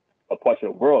parts of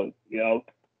the world,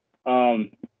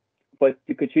 But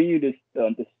to continue this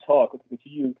talk,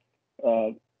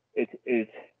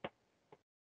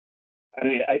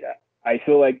 I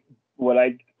feel like what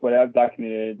I've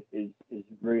documented is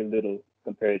very little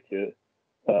compared to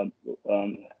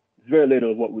very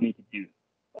little of what we need to do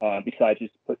besides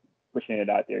just pushing it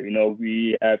out there.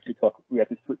 We have to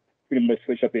pretty much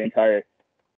switch up the entire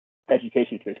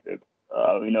education system.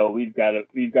 We've got to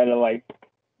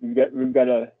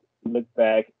look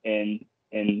back and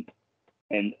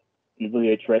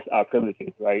really address our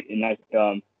privileges, right? And that's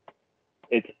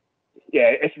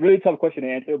Yeah, it's a really tough question to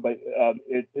answer, but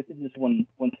it's just one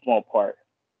small part.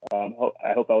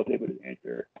 I hope I was able to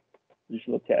answer just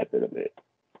a little tad bit of it.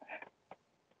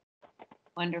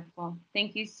 Wonderful.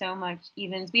 Thank you so much,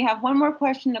 Yvens. We have one more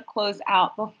question to close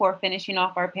out before finishing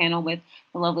off our panel with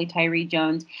the lovely Tyree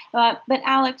Jones. But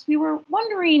Alex, we were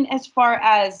wondering, as far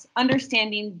as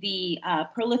understanding the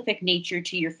prolific nature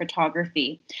to your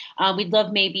photography, we'd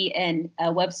love maybe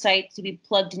a website to be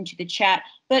plugged into the chat.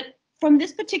 But from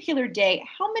this particular day,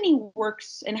 how many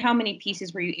works and how many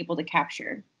pieces were you able to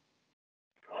capture?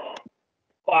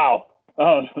 Wow.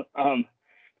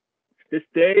 This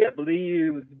day, I believe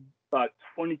it was about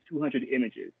 2,200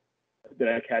 images that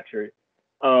I captured.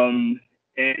 And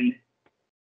I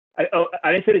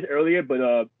didn't say this earlier, but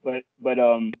I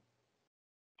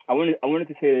wanted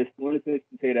to say this. I wanted to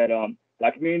say that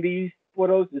documenting these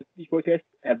photos, these protests,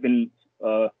 have been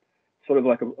sort of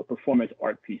like a performance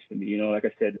art piece for me. You know, like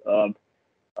I said,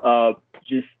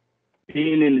 just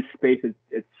being in the space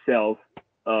itself,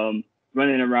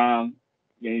 running around,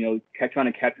 you know,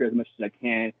 trying to capture as much as I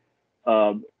can.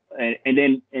 And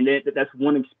then that's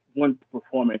one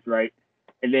performance, right?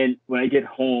 And then when I get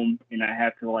home and I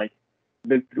have to like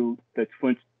look through the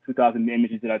 2,000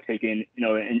 images that I've taken, you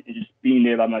know, and just being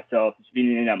there by myself, just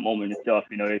being in that moment itself,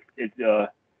 you know,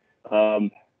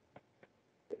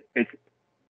 it's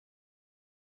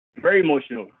very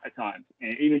emotional at times.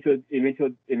 And even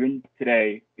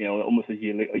today, you know, almost a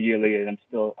year later, I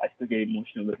still get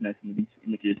emotional looking at some of these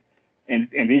images, and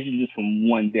these are just from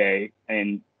one day.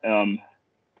 And as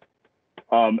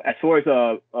far as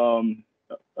a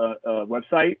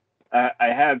website, I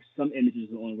have some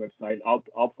images on the website.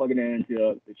 I'll plug it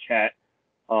into the chat.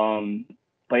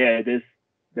 But yeah, there's.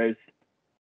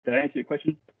 Did I answer your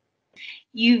question?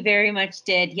 You very much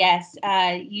did. Yes,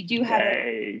 you do have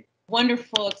a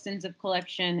wonderful extensive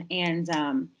collection, and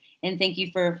thank you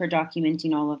for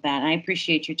documenting all of that. I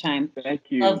appreciate your time. Thank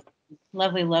you.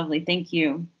 Lovely. Thank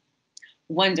you.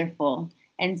 Wonderful.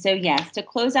 And so, yes, to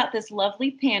close out this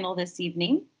lovely panel this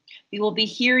evening, we will be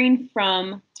hearing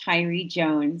from Tyree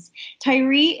Jones.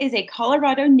 Tyree is a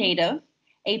Colorado native,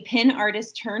 a pen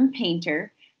artist turned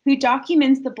painter who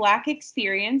documents the Black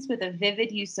experience with a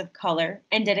vivid use of color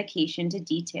and dedication to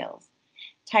details.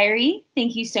 Tyree,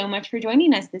 thank you so much for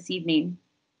joining us this evening.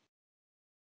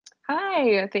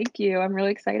 Hi, thank you. I'm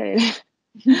really excited.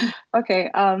 Okay,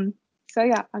 so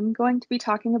yeah, I'm going to be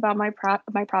talking about my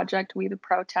project, We the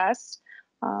Protest.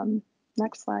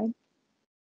 Next slide.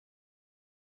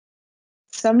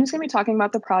 So I'm just going to be talking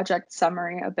about the project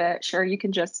summary a bit. Sure, you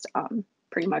can just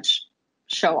pretty much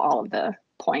show all of the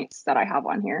points that I have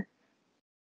on here.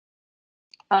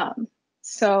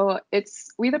 So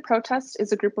We the Protest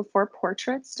is a group of 4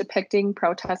 portraits depicting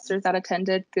protesters that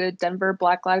attended the Denver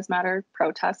Black Lives Matter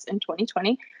protests in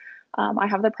 2020. I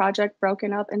have the project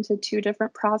broken up into 2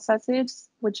 different processes,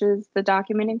 which is the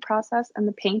documenting process and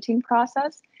the painting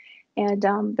process. And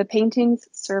the paintings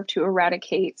serve to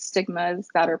eradicate stigmas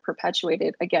that are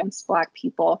perpetuated against Black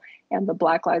people and the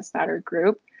Black Lives Matter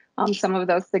group. Some of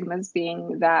those stigmas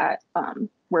being that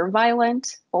we're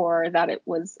violent, or that it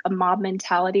was a mob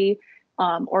mentality,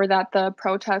 or that the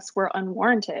protests were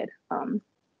unwarranted.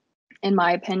 In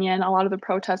my opinion, a lot of the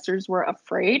protesters were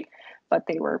afraid, but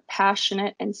they were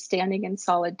passionate and standing in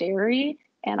solidarity.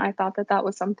 And I thought that that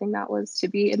was something that was to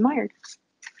be admired.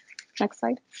 Next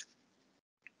slide.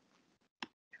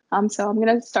 So I'm going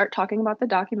to start talking about the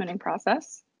documenting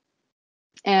process.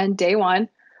 And day 1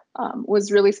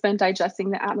 was really spent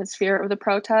digesting the atmosphere of the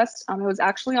protest. It was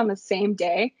actually on the same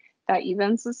day that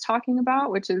Yvens was talking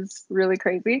about, which is really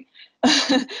crazy.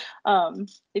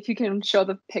 If you can show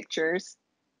the pictures.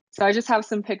 So I just have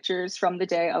some pictures from the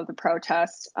day of the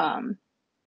protest. And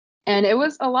it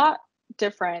was a lot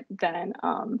different than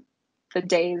the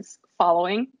days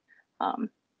following,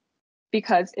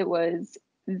 because it was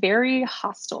very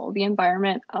hostile. The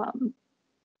environment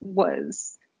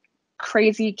was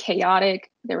crazy,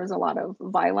 chaotic. There was a lot of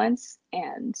violence,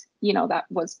 and you know, that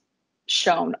was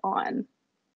shown on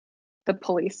the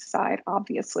police side,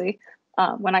 obviously.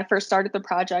 When I first started the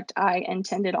project, I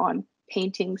intended on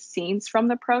painting scenes from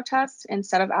the protest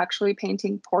instead of actually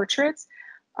painting portraits.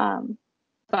 But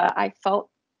I felt,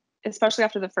 especially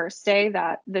after the first day,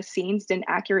 that the scenes didn't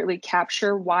accurately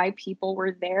capture why people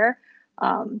were there.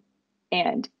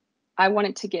 And I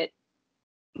wanted to get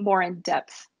more in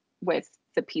depth with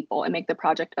the people and make the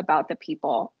project about the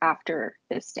people after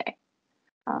this day.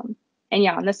 And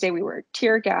yeah, on this day we were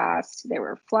tear gassed, there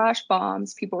were flash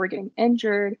bombs, people were getting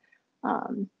injured.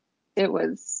 It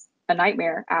was a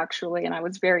nightmare, actually, and I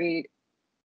was very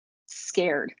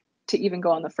scared to even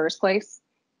go in the first place.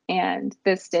 And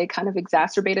this day kind of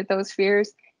exacerbated those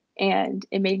fears. And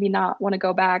it made me not want to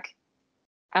go back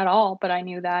at all. But I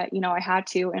knew that, I had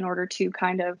to in order to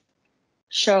kind of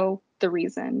show the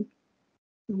reason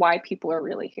why people are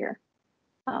really here.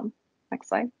 Next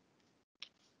slide.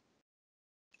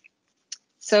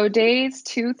 So days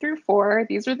 2 through 4,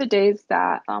 these are the days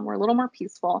that were a little more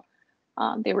peaceful.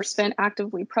 They were spent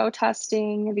actively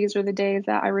protesting. These are the days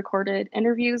that I recorded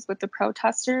interviews with the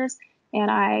protesters, and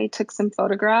I took some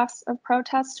photographs of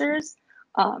protesters.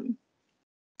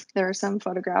 There are some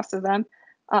photographs of them.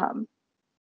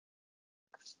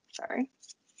 Sorry.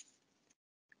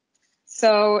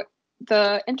 So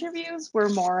the interviews were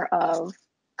more of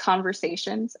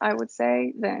conversations, I would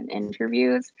say, than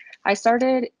interviews. I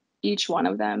started each one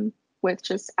of them with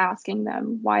just asking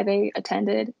them why they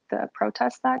attended the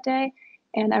protest that day.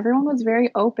 And everyone was very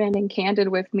open and candid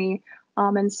with me.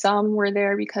 And some were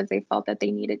there because they felt that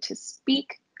they needed to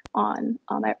speak on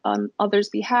others'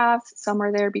 behalf. Some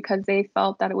were there because they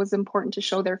felt that it was important to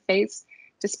show their face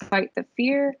despite the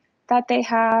fear that they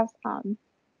have.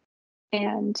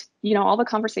 And, all the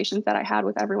conversations that I had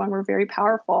with everyone were very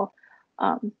powerful.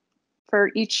 For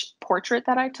each portrait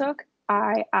that I took,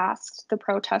 I asked the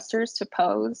protesters to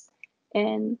pose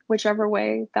in whichever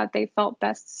way that they felt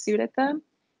best suited them.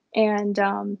 And,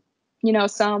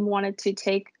 some wanted to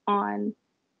take on,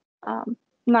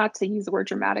 not to use the word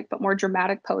dramatic, but more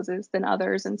dramatic poses than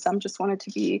others. And some just wanted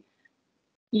to be,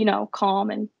 calm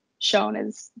and shown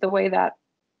as the way that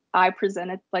I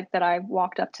presented, like that I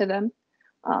walked up to them.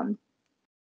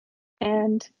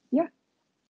 And yeah,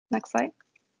 next slide.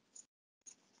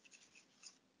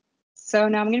 So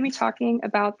now I'm going to be talking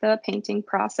about the painting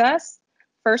process.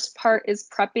 First part is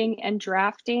prepping and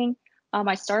drafting.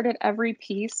 I started every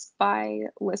piece by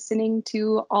listening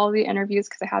to all the interviews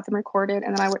because I had them recorded,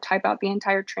 and then I would type out the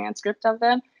entire transcript of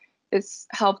them. This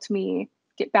helped me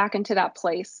get back into that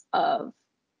place of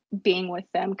being with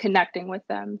them, connecting with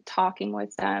them, talking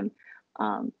with them.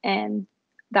 And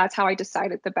that's how I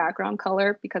decided the background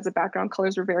color, because the background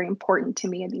colors were very important to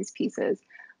me in these pieces.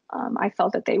 I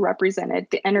felt that they represented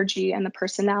the energy and the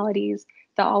personalities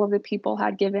that all of the people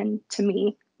had given to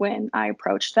me when I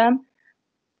approached them.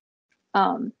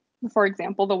 For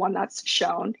example, the one that's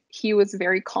shown, he was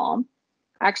very calm.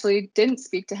 I actually didn't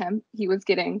speak to him. He was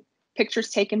getting pictures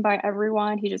taken by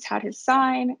everyone. He just had his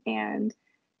sign and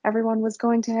everyone was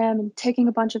going to him and taking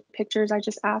a bunch of pictures. I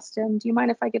just asked him, "Do you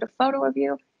mind if I get a photo of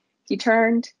you?" He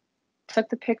turned, took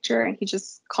the picture, and he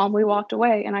just calmly walked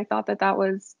away. And I thought that that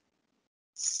was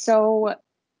so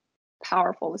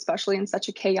powerful, especially in such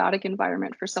a chaotic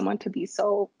environment, for someone to be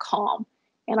so calm.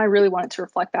 And I really wanted to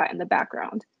reflect that in the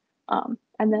background.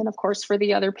 And then, of course, for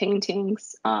the other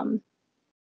paintings, a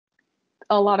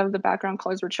lot of the background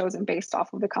colors were chosen based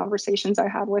off of the conversations I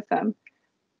had with them.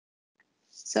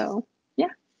 So, yeah.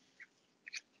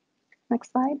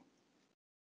 Next slide.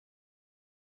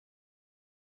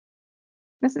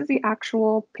 This is the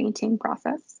actual painting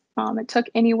process. It took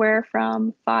anywhere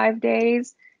from 5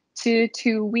 days to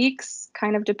 2 weeks,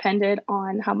 kind of depended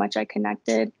on how much I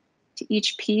connected to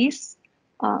each piece.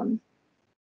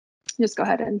 Just go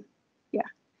ahead and, yeah.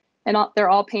 And they're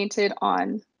all painted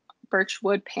on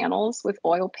birchwood panels with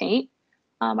oil paint.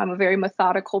 I'm a very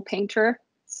methodical painter,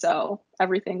 so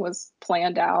everything was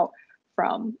planned out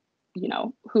from,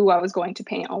 who I was going to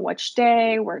paint on which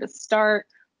day, where to start.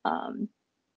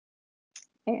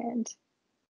 And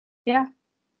yeah,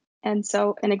 and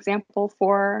so an example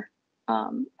for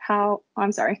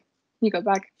I'm sorry, you go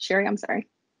back, Sherry, I'm sorry.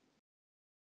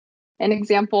 An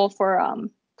example for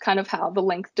kind of how the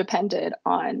length depended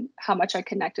on how much I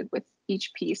connected with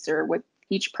each piece or with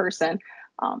each person.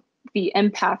 The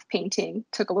empath painting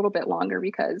took a little bit longer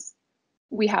because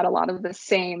we had a lot of the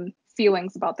same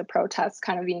feelings about the protests,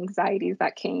 kind of the anxieties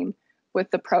that came with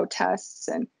the protests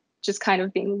and just kind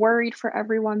of being worried for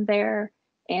everyone there.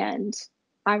 And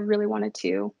I really wanted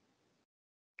to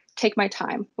take my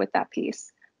time with that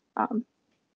piece.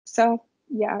 So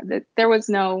yeah, there was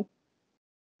no,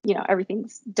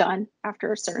 everything's done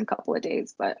after a certain couple of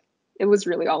days, but it was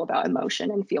really all about emotion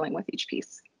and feeling with each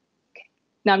piece. Okay.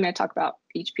 Now I'm going to talk about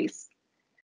each piece.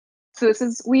 So this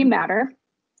is We Matter.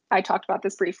 I talked about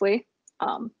this briefly,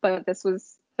 but this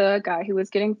was the guy who was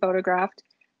getting photographed.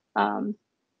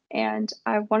 And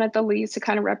I wanted the leaves to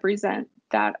kind of represent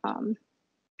that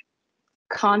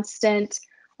constant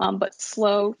but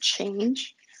slow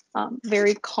change,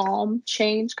 very calm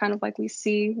change, kind of like we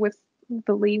see with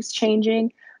the leaves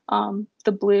changing.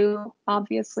 The blue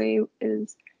obviously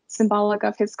is symbolic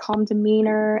of his calm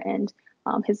demeanor and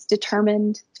his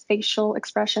determined facial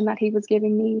expression that he was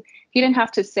giving me. He didn't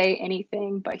have to say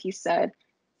anything, but he said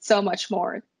so much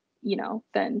more,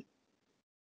 than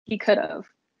he could have.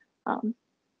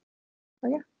 Oh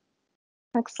yeah,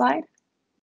 next slide.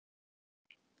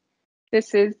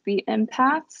 This is the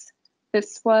empaths.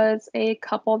 This was a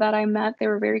couple that I met. They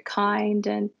were very kind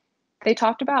and they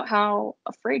talked about how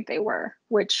afraid they were,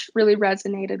 which really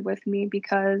resonated with me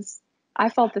because I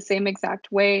felt the same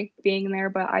exact way being there,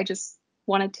 but I just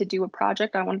wanted to do a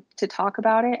project. I wanted to talk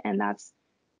about it. And that's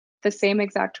the same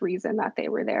exact reason that they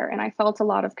were there. And I felt a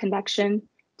lot of connection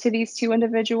to these two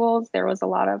individuals. There was a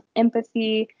lot of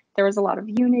empathy. There was a lot of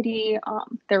unity.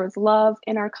 There was love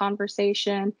in our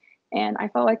conversation. And I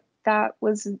felt like that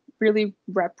was really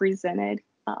represented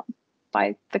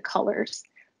by the colors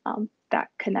that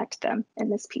connect them in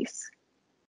this piece.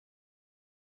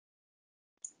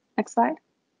 Next slide.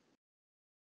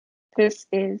 This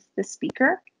is the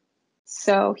speaker.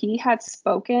 So he had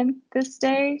spoken this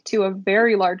day to a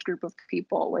very large group of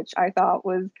people, which I thought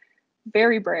was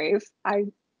very brave. I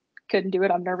couldn't do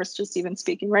it. I'm nervous just even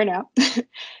speaking right now.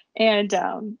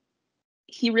 And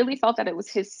he really felt that it was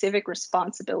his civic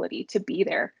responsibility to be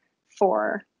there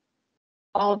for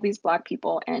all of these Black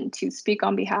people and to speak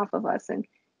on behalf of us. And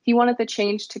he wanted the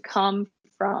change to come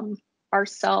from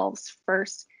ourselves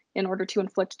first in order to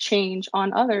inflict change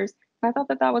on others. And I thought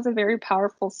that that was a very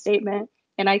powerful statement.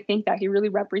 And I think that he really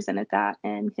represented that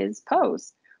in his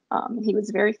pose. He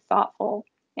was very thoughtful,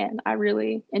 and I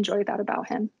really enjoyed that about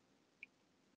him.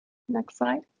 Next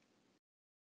slide.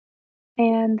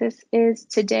 And this is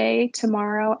Today,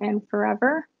 Tomorrow, and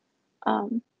Forever.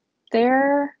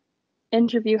 Their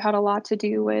interview had a lot to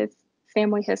do with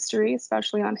family history,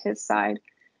 especially on his side.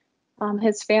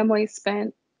 His family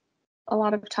spent a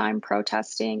lot of time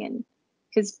protesting, and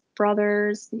his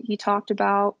brothers, he talked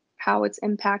about how it's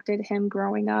impacted him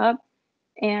growing up.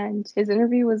 And his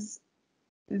interview was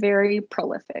very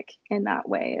prolific in that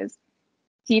way, as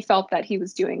he felt that he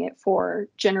was doing it for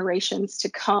generations to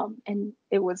come, and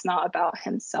it was not about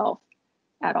himself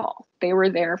at all. They were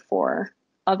there for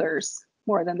others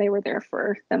more than they were there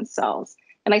for themselves.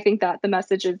 And I think that the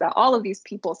messages that all of these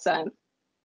people sent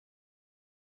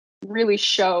really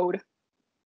showed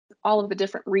all of the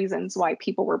different reasons why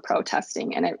people were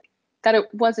protesting, and that it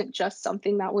wasn't just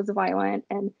something that was violent,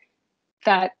 and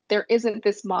that there isn't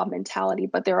this mob mentality,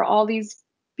 but there are all these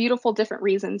beautiful different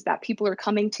reasons that people are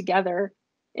coming together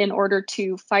in order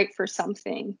to fight for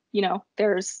something. You know,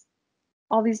 there's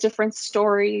all these different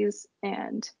stories,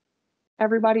 and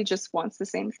everybody just wants the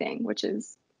same thing, which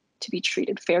is to be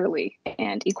treated fairly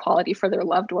and equality for their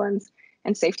loved ones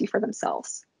and safety for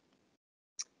themselves.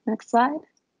 Next slide.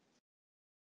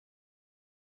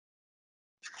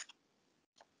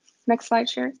 Next slide,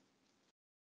 Sherry.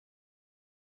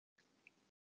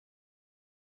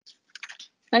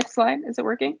 Next slide. Is it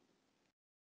working?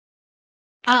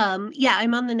 Yeah,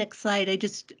 I'm on the next slide. I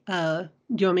just, do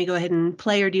you want me to go ahead and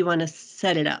play, or do you want to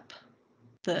set it up?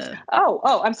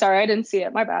 Oh, I'm sorry. I didn't see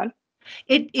it. My bad.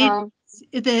 The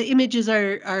images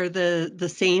are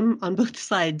the same on both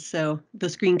sides, so the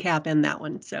screen cap and that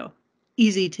one. So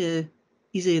easy to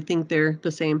think they're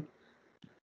the same.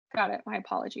 Got it. My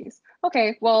apologies.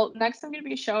 Okay, well, next I'm going to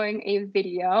be showing a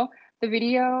video. The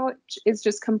video is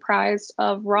just comprised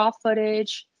of raw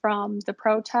footage from the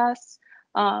protests,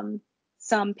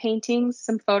 some paintings,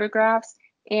 some photographs,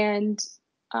 and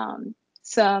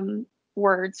some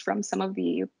words from some of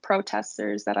the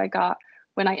protesters that I got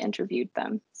when I interviewed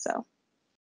them. So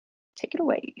take it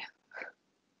away.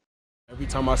 Every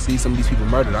time I see some of these people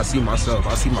murdered, I see myself,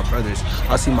 I see my brothers,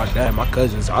 I see my dad, my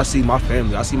cousins, I see my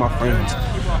family, I see my friends.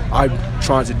 I'm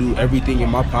trying to do everything in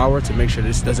my power to make sure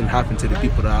this doesn't happen to the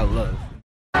people that I love.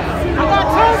 I got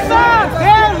two sons.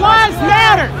 Their lives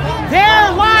matter.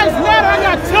 Their lives matter. I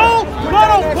got two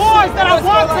little boys that I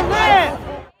want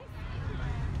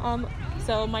to live.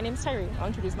 So my name's Tyree. I'll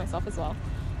introduce myself as well.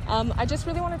 I just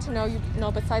really wanted to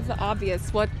know, besides the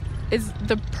obvious, what is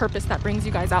the purpose that brings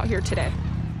you guys out here today?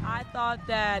 I thought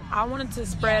that I wanted to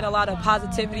spread a lot of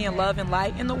positivity and love and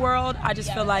light in the world. I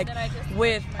just feel like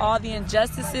with all the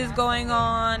injustices going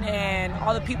on and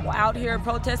all the people out here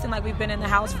protesting, like we've been in the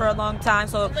house for a long time,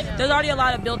 so there's already a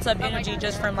lot of built up energy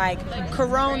just from like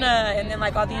Corona and then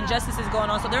like all the injustices going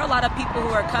on. So there are a lot of people who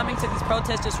are coming to these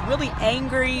protests just really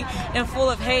angry and full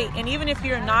of hate. And even if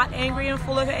you're not angry and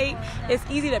full of hate, it's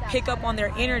easy to pick up on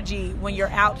their energy when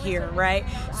you're out here, right?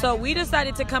 So we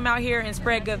decided to come out here and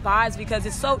spread good vibes because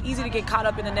it's so easy to get caught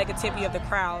up in the negativity of the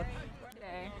crowd.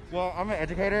 Well, I'm an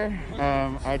educator.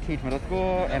 I teach middle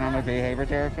school, and I'm a behavior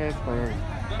therapist for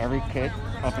every kid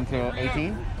up until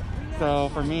 18. So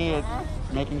for me, it's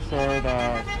making sure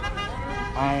that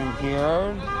I'm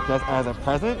here just as a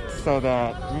present, so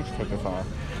that let me just take this off,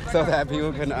 so that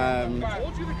people can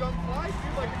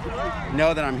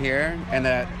know that I'm here and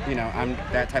that I'm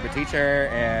that type of teacher,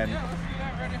 and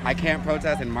I can't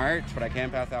protest and march, but I can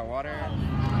pass out water.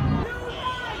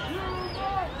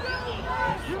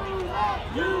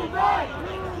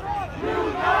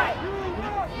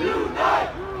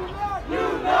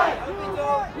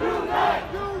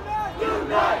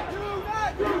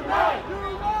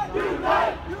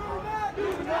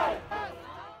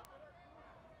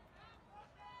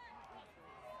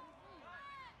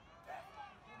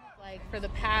 Like for the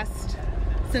past,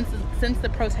 since the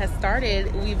protest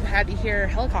started, we've had to hear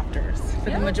helicopters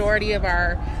for the majority of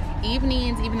our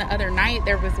evenings. Even the other night,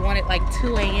 there was one at like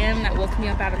 2 a.m. that woke me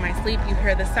up out of my sleep. You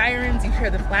hear the sirens, you hear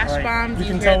the flash bombs. You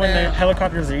can tell when the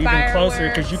helicopters are even closer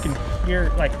because you can hear,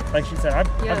 like she said,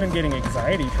 I've been getting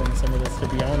anxiety from some of this, to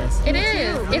be honest. It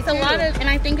is. It's a lot of, and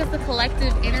I think it's the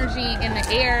collective energy in the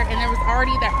air, and there was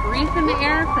already that grief in the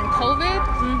air from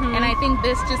COVID, and I think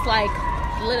this just like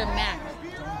lit a match.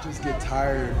 Don't just get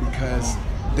tired because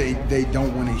they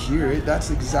don't want to hear it. That's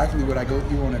exactly what I go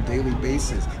through on a daily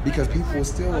basis, because people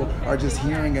still are just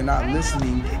hearing and not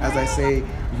listening. As I say,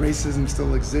 racism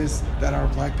still exists, that our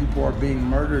black people are being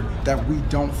murdered, that we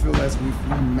don't feel as we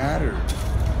matter.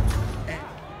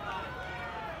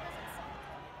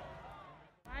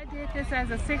 I did this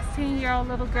as a 16-year-old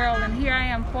little girl, and here I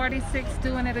am 46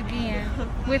 doing it again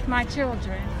with my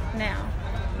children now.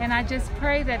 And I just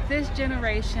pray that this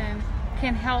generation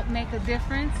can help make a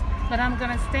difference, but I'm going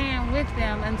to stand with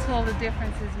them until the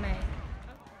difference is made.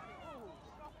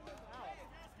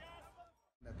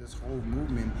 This whole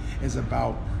movement is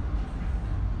about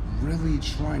really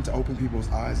trying to open people's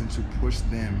eyes and to push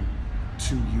them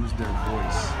to use their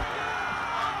voice.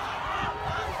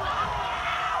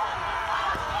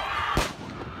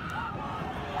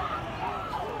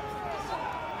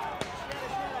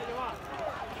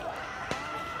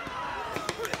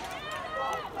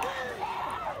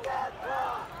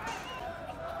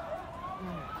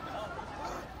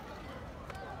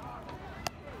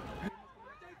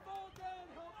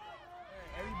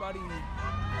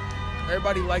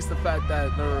 Everybody likes the fact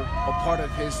that they're a part of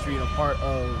history and a part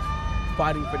of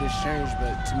fighting for this change,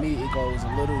 but to me it goes a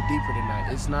little deeper than that.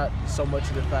 It's not so much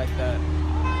of the fact that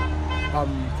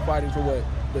I'm fighting for what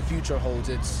the future holds,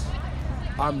 it's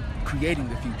I'm creating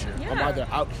the future. I'm either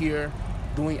out here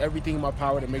doing everything in my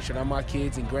power to make sure that my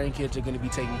kids and grandkids are going to be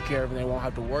taken care of and they won't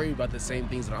have to worry about the same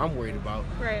things that I'm worried about.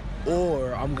 Right.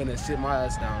 Or I'm going to sit my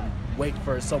ass down, wait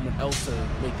for someone else to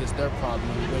make this their problem,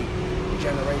 and wait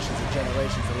generations and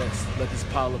generations and let this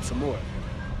pile up some more.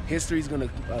 History's going to,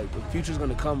 the future's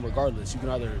going to come regardless. You can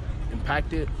either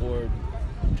impact it or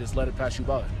just let it pass you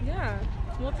by. Yeah.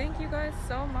 Well, thank you guys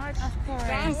so much. Of course.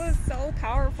 That was so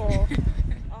powerful.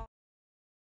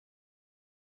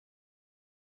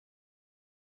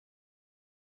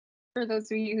 For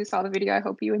those of you who saw the video, I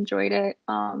hope you enjoyed it.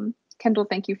 Kendall,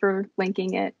 thank you for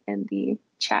linking it in the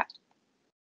chat.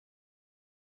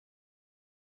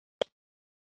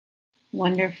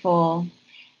 Wonderful.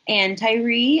 And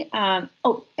Tyree,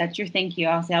 oh, that's your thank you.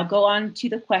 I'll go on to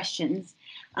the questions.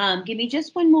 Give me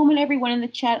just one moment, everyone in the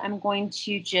chat. I'm going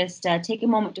to just take a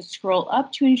moment to scroll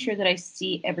up to ensure that I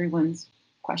see everyone's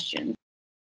questions.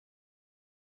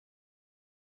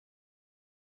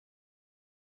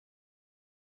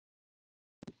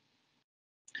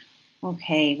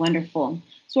 Okay, wonderful.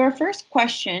 So our first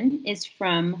question is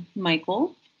from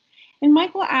Michael. And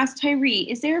Michael asked Tyree,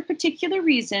 is there a particular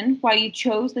reason why you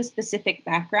chose the specific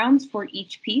backgrounds for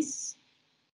each piece?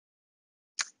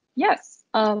 Yes,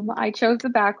 I chose the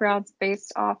backgrounds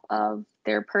based off of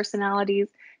their personalities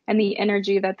and the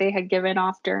energy that they had given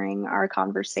off during our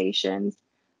conversations.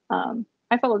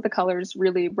 I felt like the colors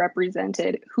really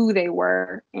represented who they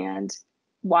were and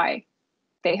why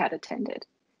they had attended.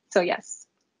 So yes.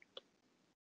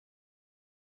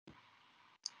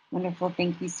 Wonderful,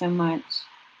 thank you so much.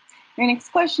 Our next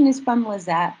question is from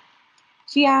Lizette.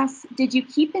 She asks, did you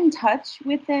keep in touch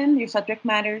with them, your subject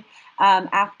matter,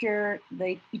 after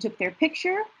you took their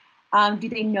picture? Do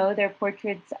they know their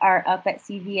portraits are up at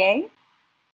CVA?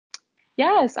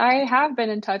 Yes, I have been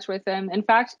in touch with them. In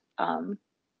fact,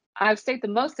 I've stayed the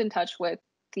most in touch with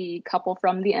the couple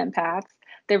from the empaths.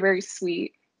 They're very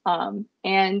sweet.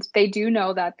 And they do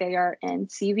know that they are in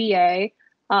CVA.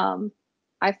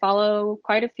 I follow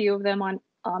quite a few of them on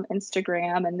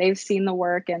Instagram, and they've seen the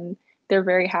work and they're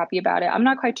very happy about it. I'm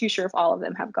not quite too sure if all of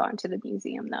them have gone to the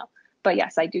museum though, but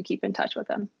yes, I do keep in touch with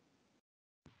them.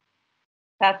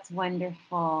 That's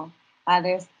wonderful.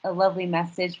 There's a lovely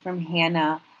message from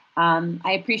Hannah.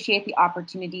 I appreciate the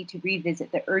opportunity to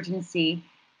revisit the urgency,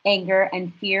 anger,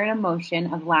 and fear and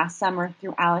emotion of last summer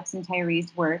through Alex and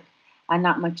Tyree's work.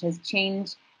 Not much has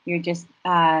changed.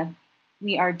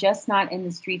 We are just not in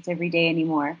the streets every day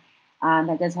anymore.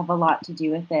 That does have a lot to do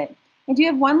with it. I do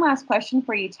have one last question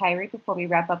for you, Tyree, before we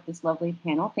wrap up this lovely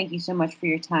panel. Thank you so much for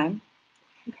your time.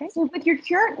 Okay. So with your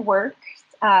current work,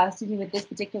 with this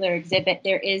particular exhibit,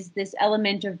 there is this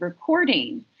element of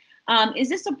recording. Is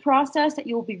this a process that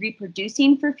you will be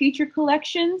reproducing for future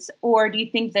collections, or do you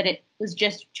think that it was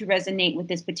just to resonate with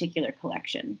this particular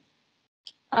collection?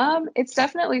 It's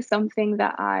definitely something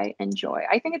that I enjoy.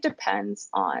 I think it depends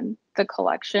on the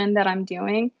collection that I'm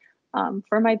doing.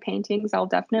 For my paintings, I'll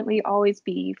definitely always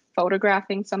be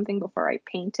photographing something before I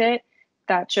paint it.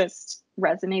 That just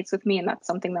resonates with me, and that's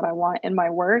something that I want in my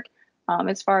work.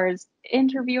 As far as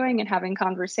interviewing and having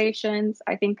conversations,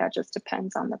 I think that just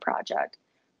depends on the project.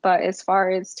 But as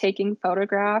far as taking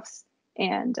photographs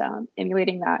and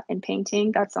emulating that in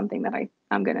painting, that's something that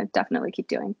I'm going to definitely keep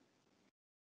doing.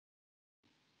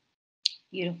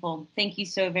 Beautiful. Thank you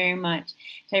so very much.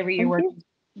 Tyree, your work is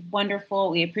wonderful.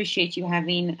 We appreciate you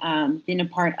having been a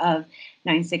part of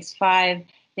 965.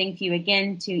 Thank you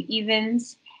again to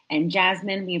Yvens and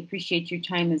Jasmine. We appreciate your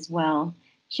time as well.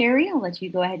 Sherry, I'll let you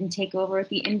go ahead and take over at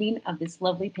the ending of this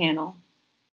lovely panel.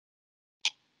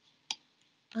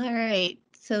 All right.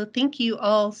 So thank you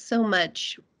all so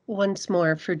much once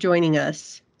more for joining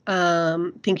us.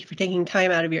 Thank you for taking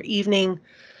time out of your evening.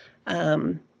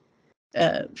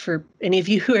 For any of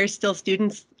you who are still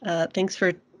students, thanks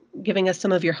for giving us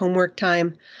some of your homework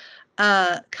time.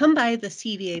 Come by the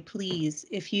CVA, please,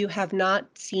 if you have not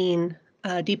seen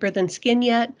Deeper Than Skin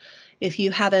yet. If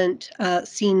you haven't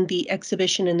seen the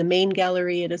exhibition in the main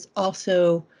gallery, it is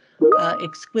also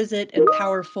exquisite and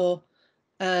powerful.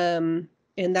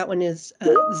 And that one is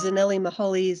Zanelli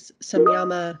Mahali's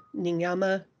Samyama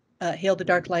Ninyama, Hail the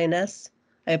Dark Lioness.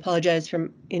 I apologize for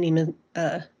any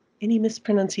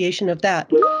mispronunciation of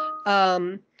that.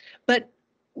 But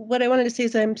what I wanted to say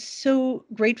is I'm so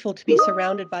grateful to be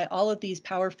surrounded by all of these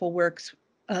powerful works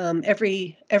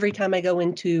every time I go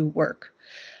into work.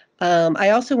 I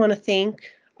also want to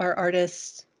thank our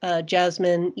artists,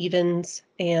 Jasmine, Yvens,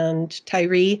 and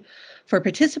Tyree, for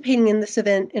participating in this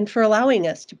event and for allowing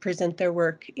us to present their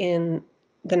work in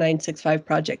the 965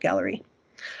 Project Gallery.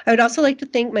 I would also like to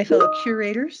thank my fellow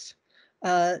curators,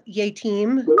 Yay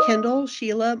Team, Kendall,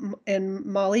 Sheila, and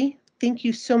Molly. Thank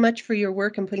you so much for your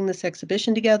work in putting this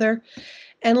exhibition together.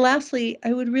 And lastly,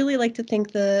 I would really like to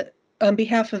thank on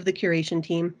behalf of the curation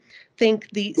team, thank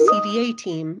the CVA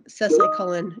team, Cecily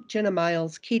Cullen, Jenna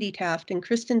Miles, Katie Taft, and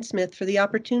Kristen Smith for the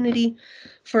opportunity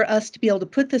for us to be able to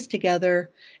put this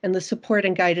together and the support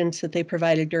and guidance that they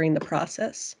provided during the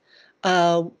process.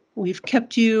 We've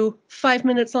kept you 5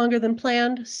 minutes longer than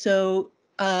planned, so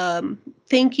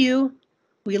thank you.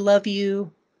 We love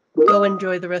you. Go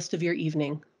enjoy the rest of your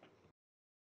evening.